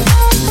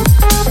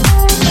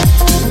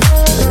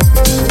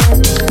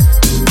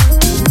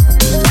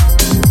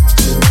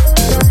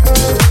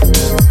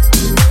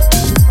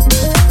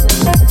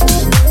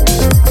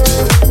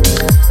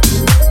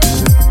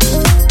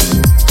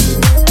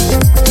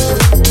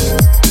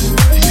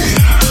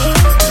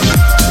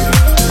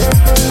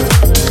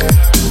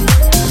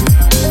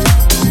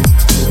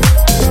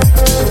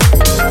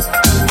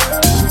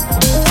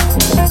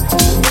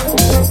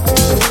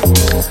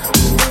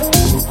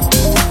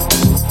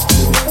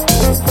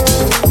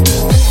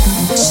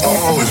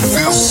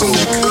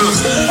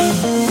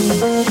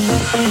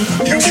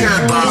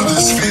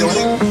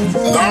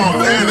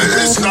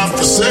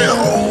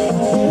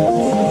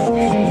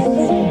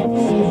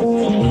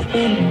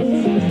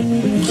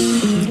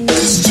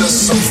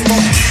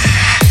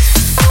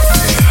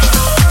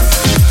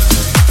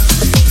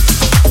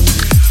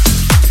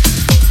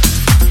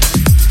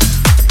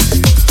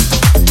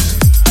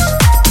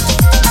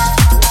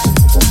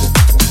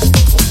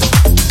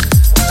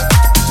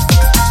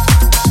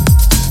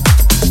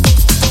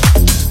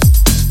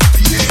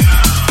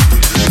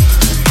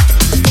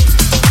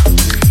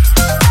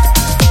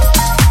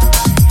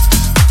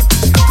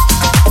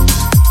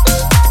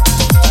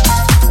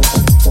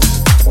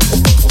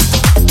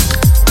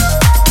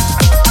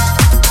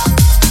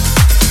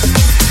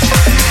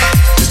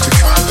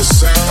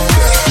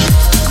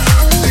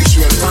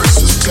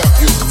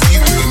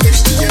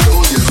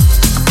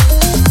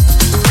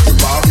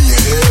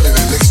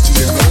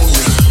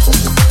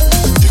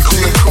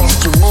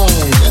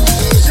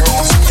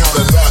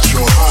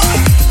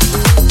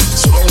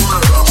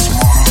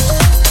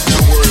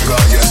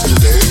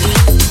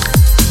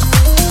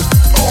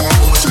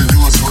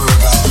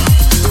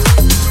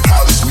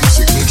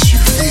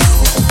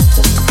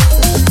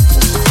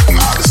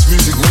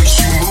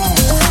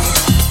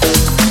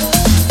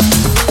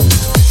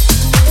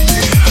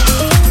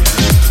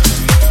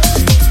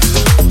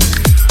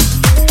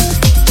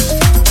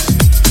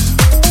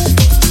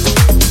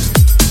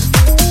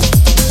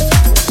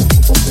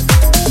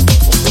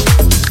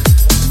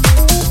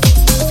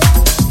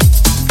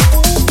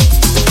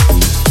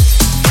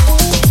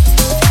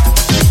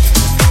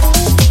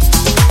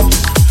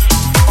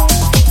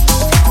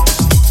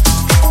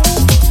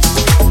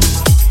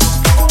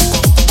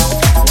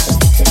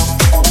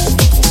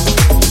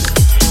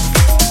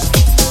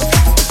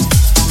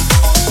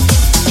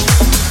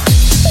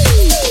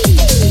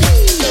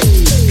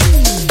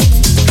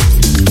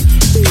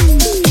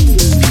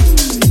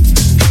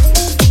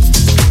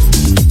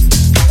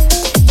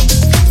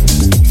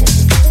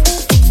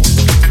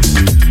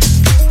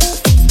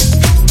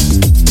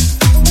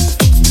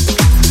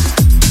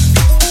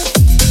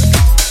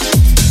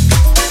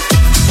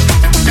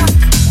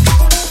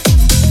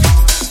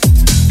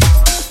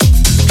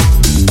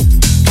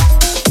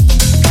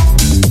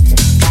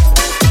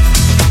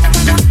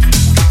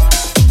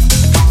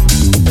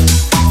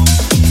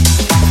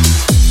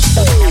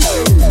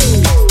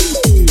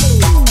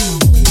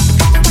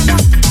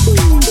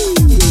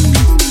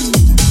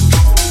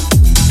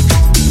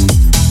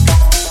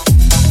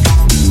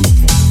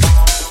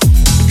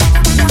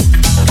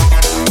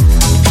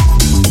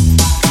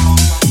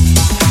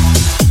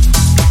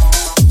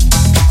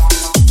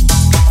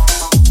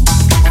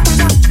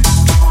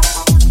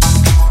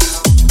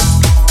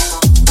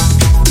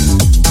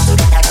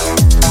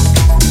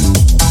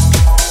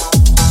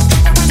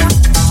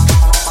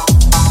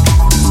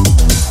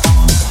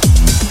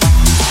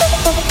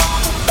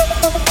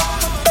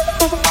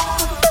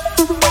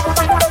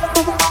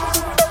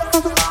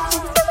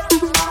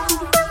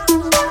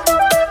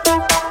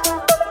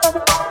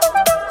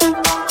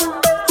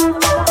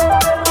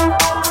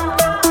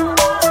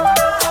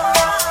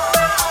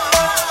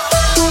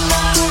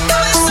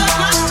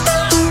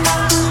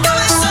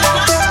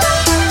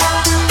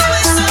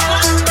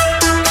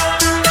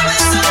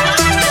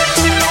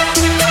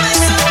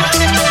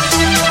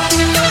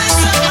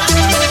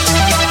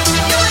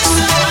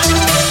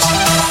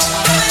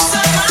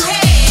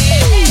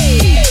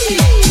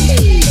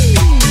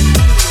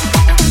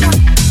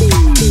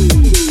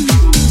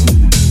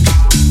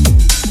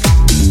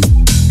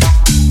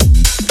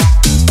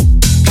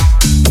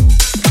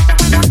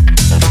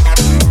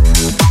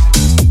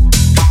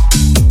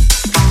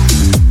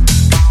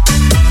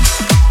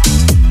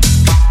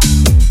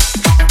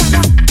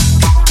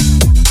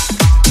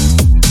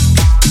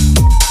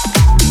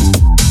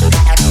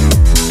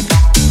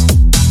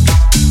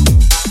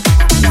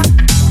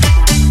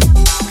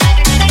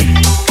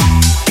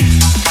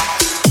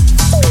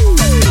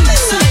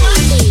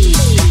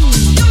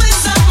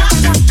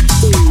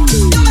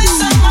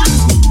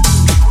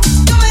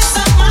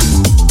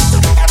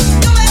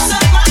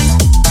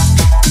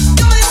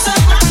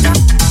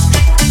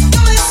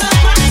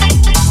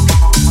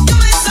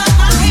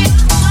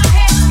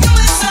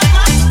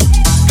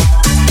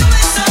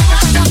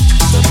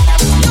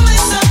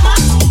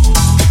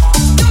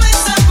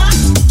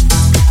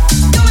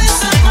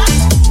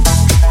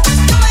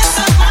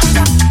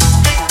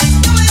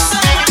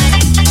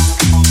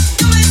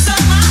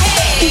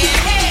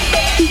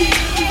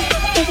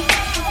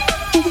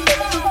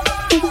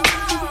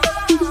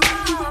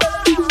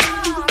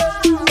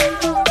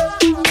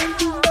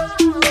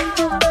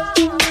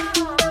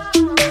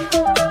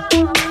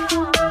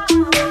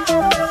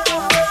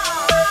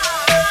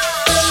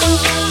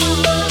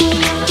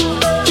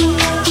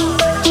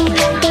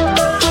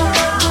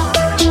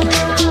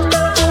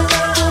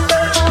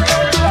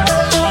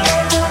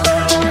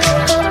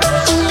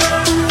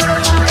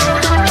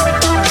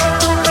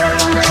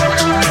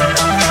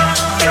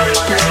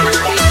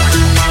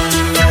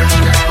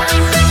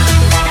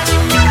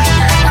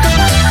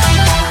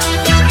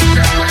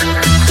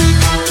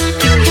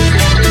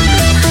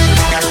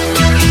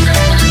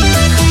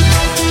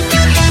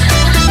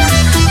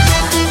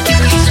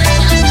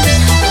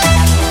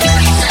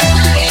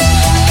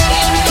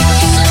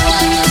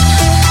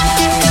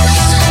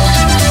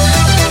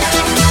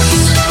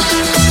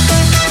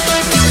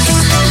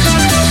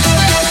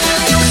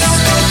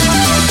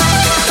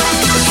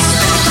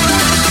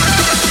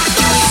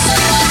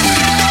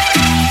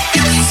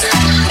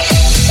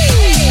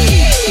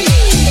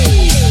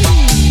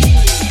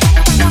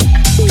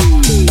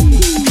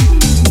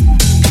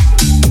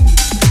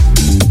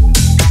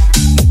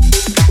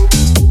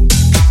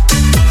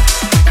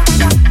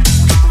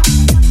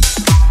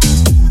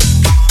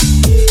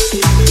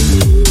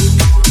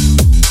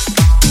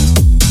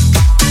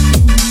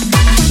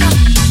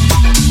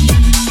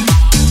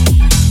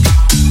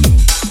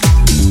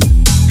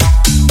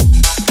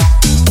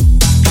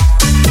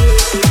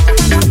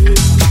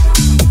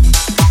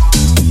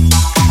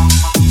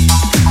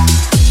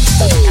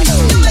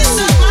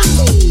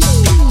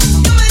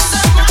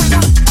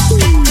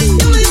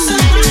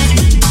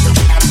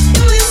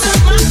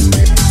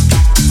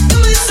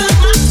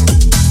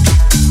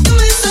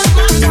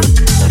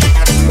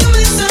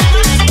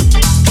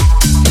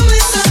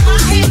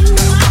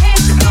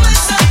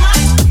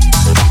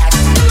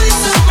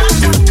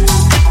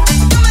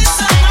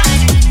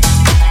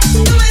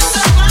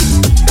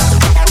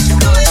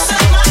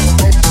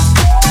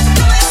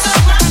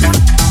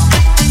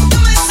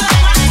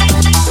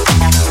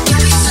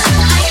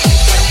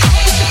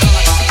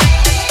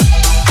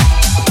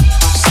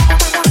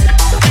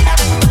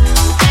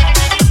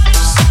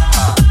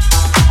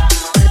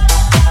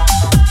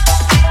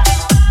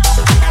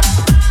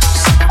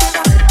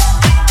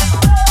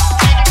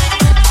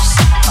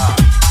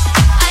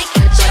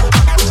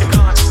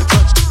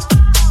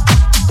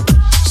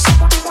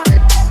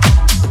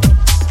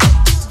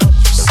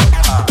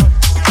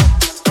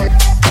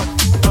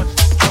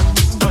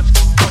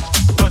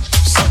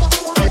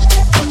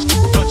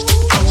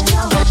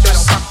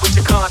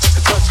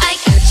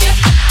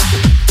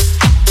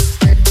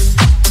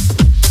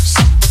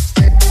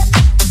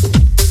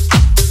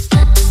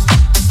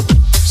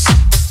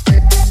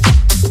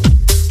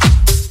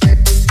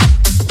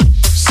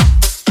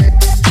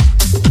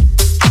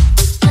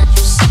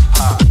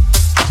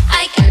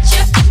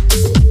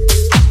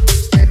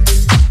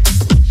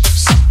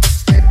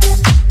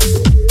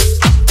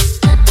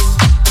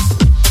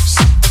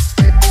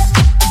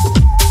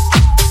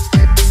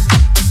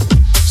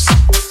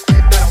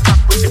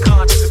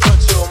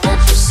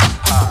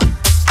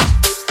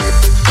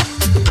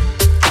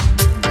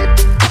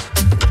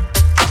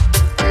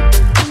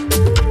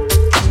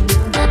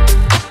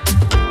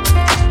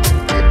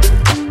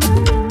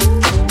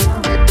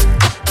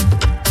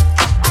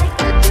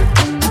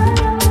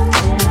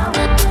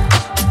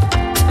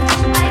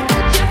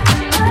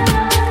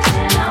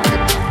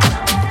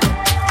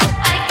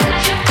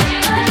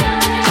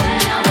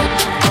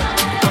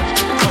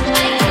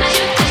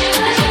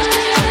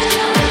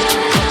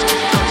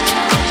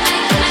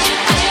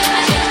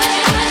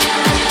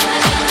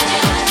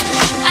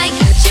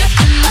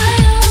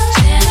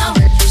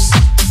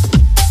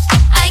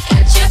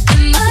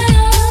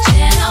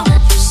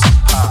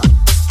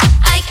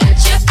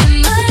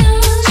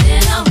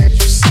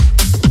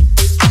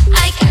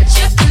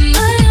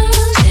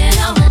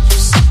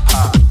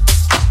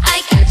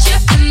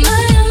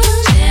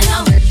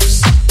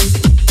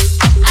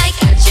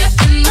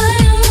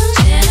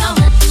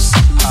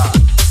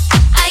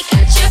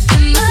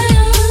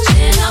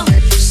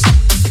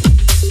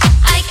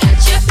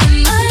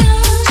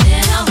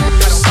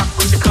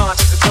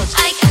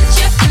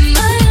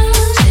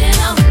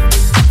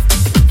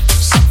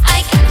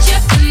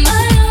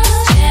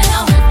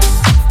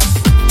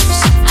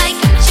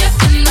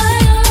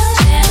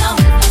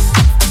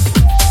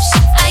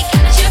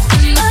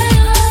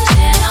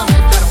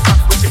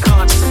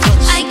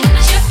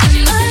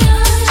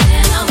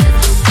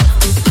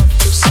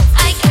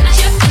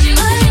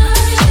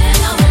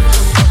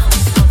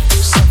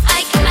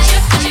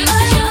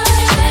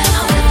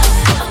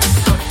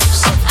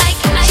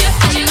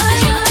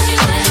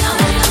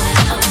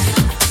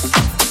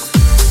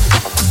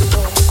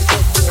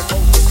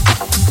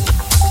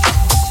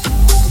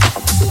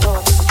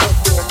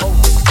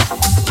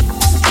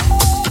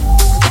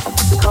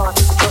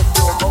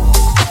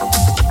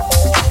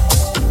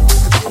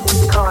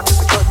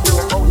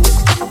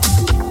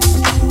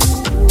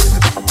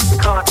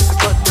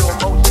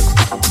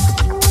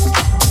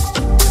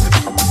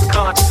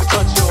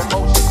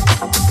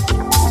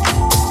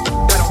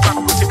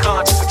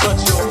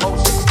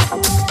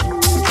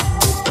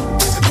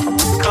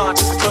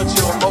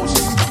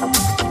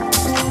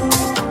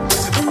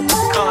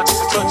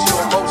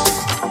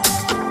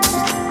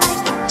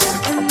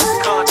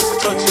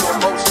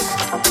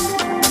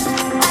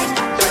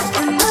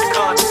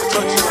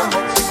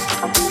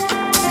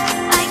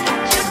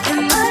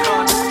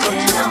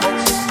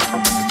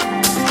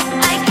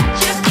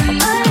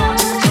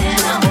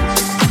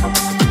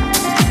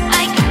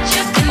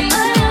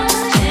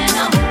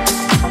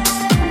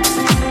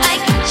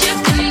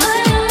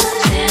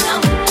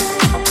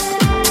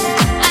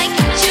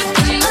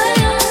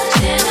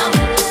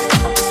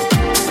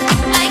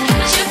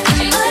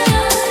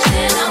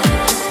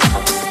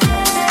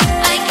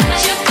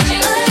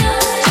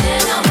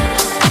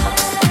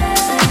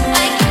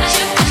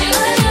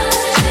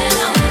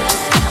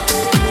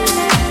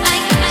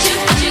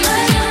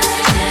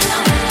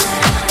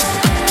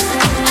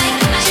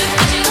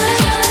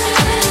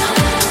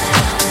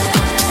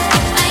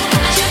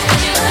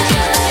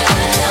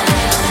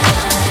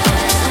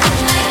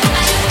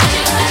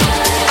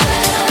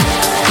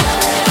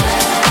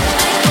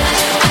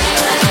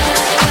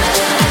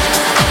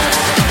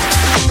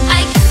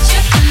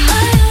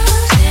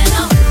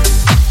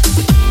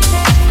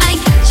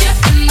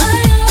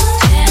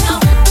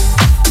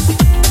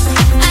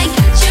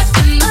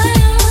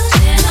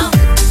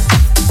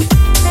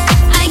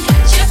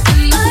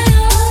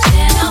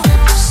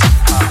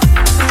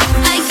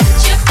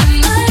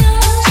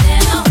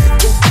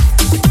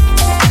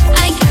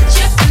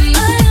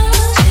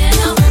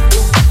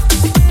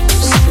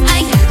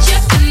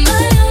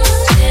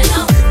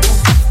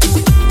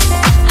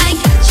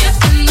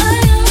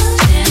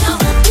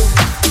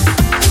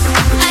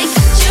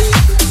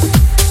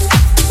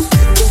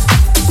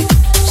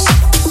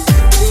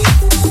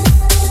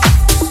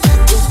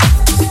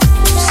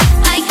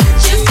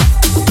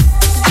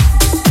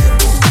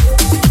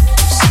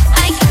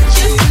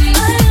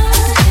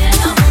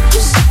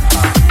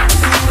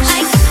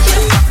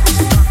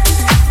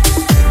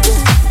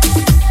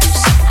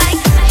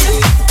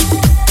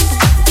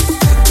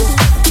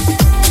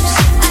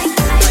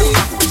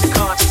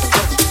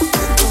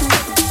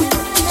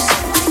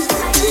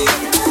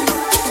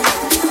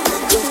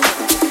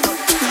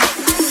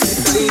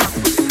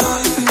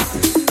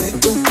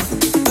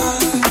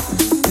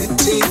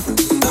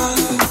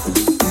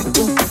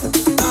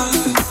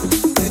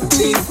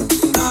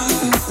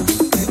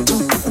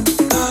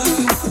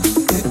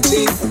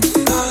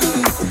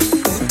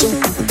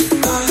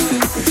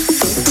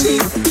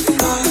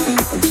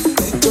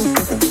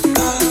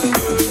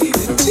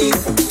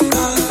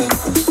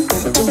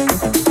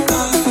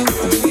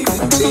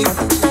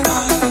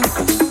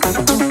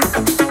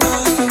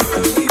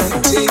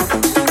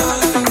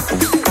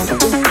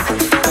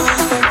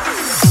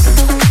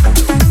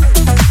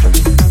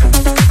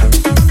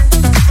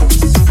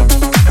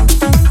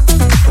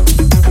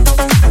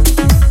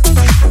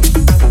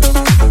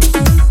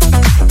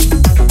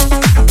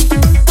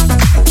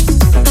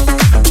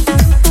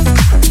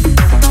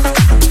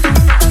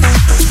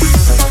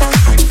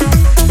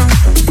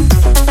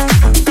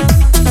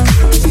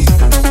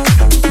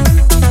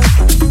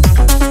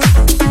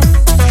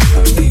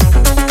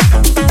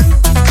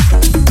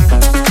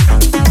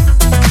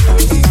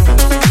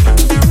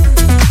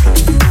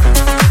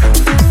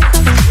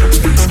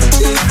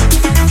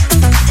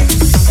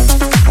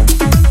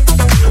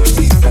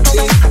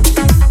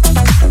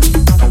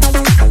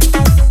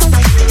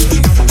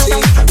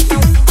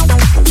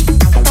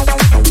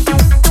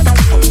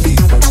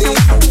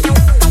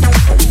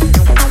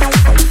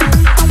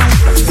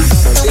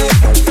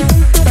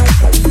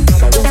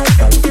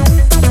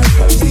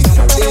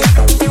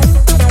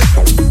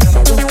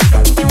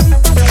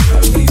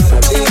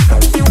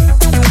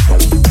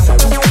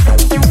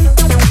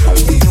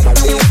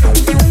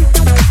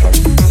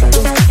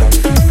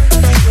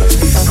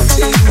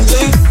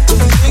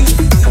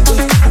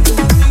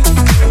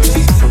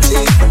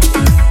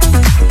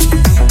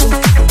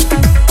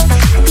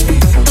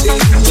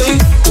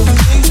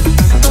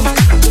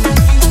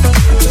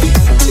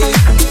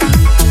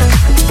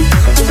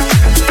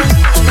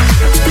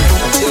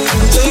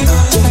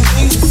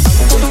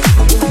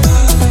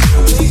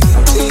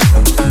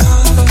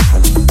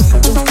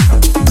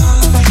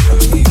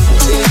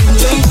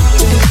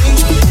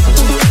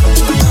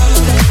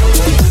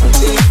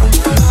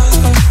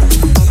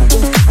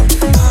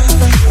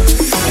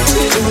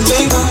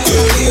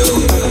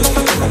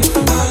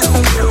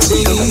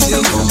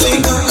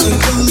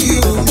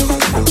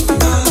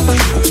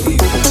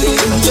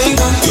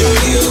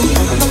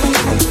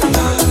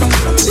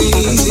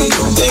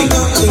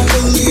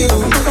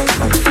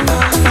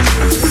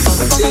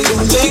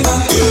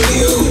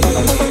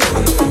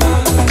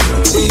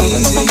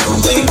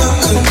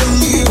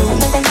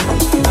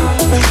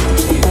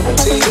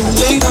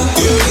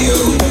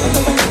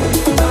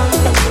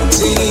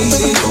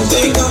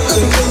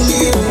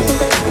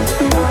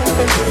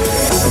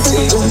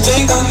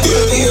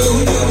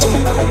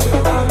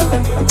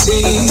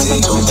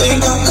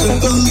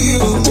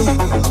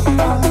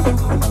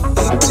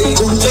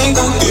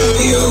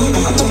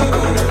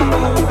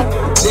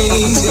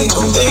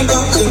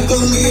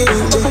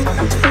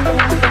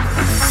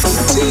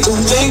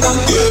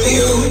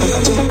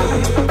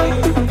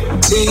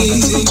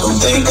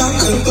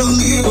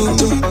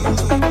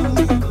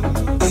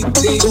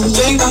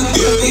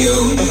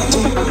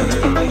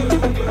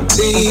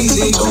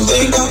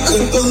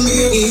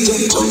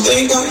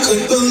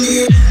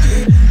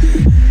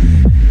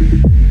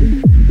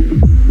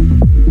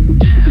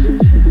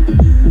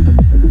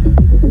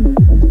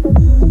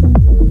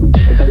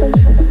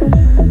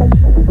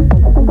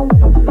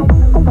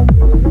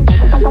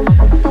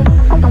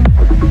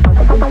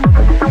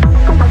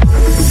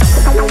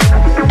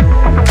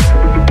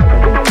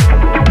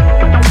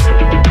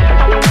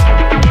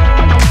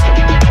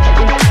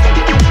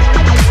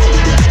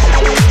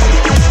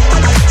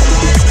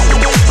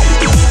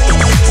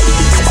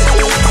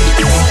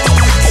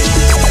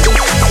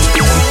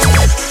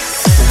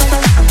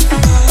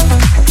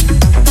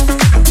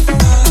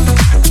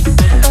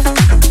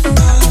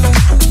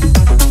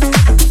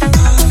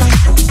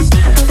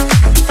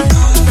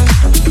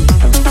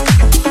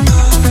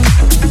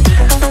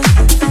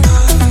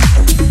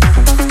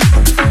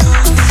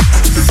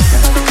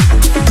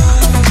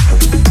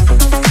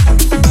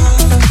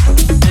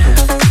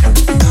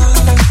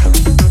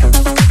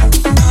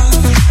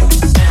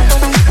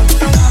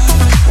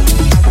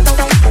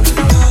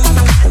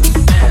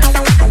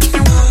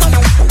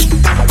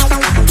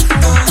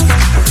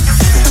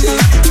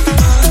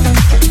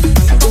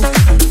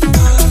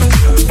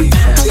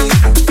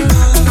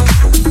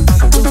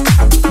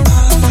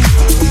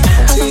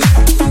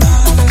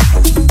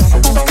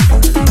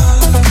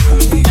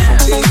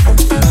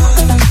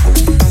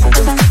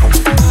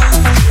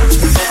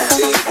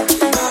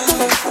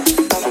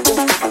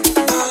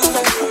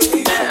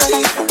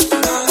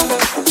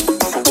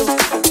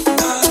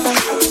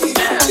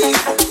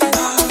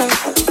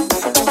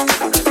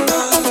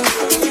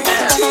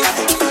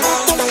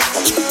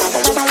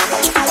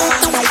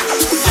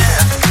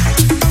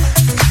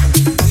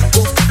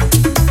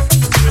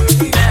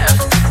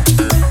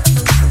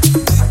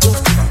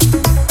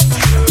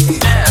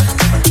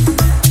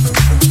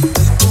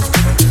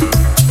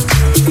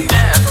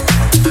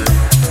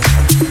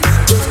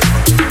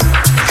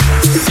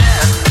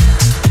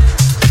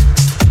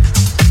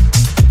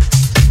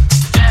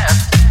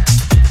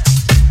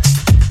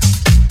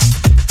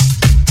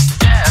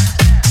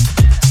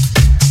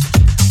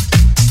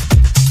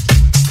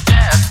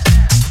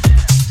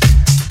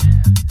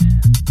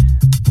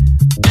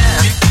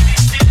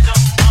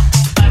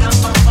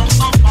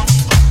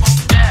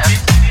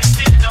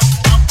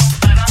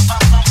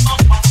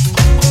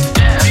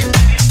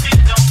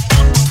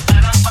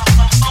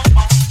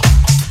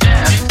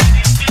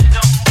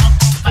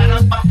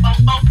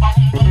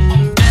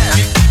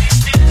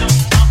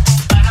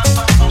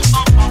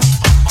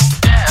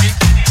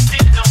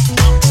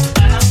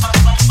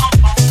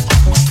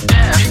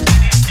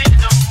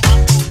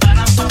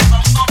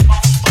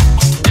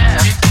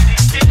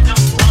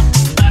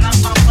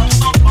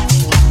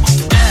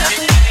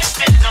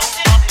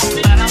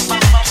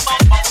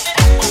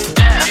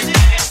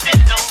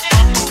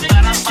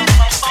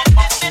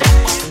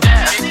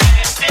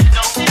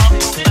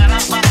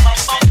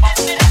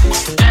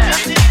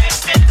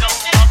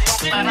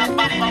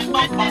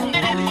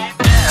 Ba-dum-bum-bum-bum-bum-bum.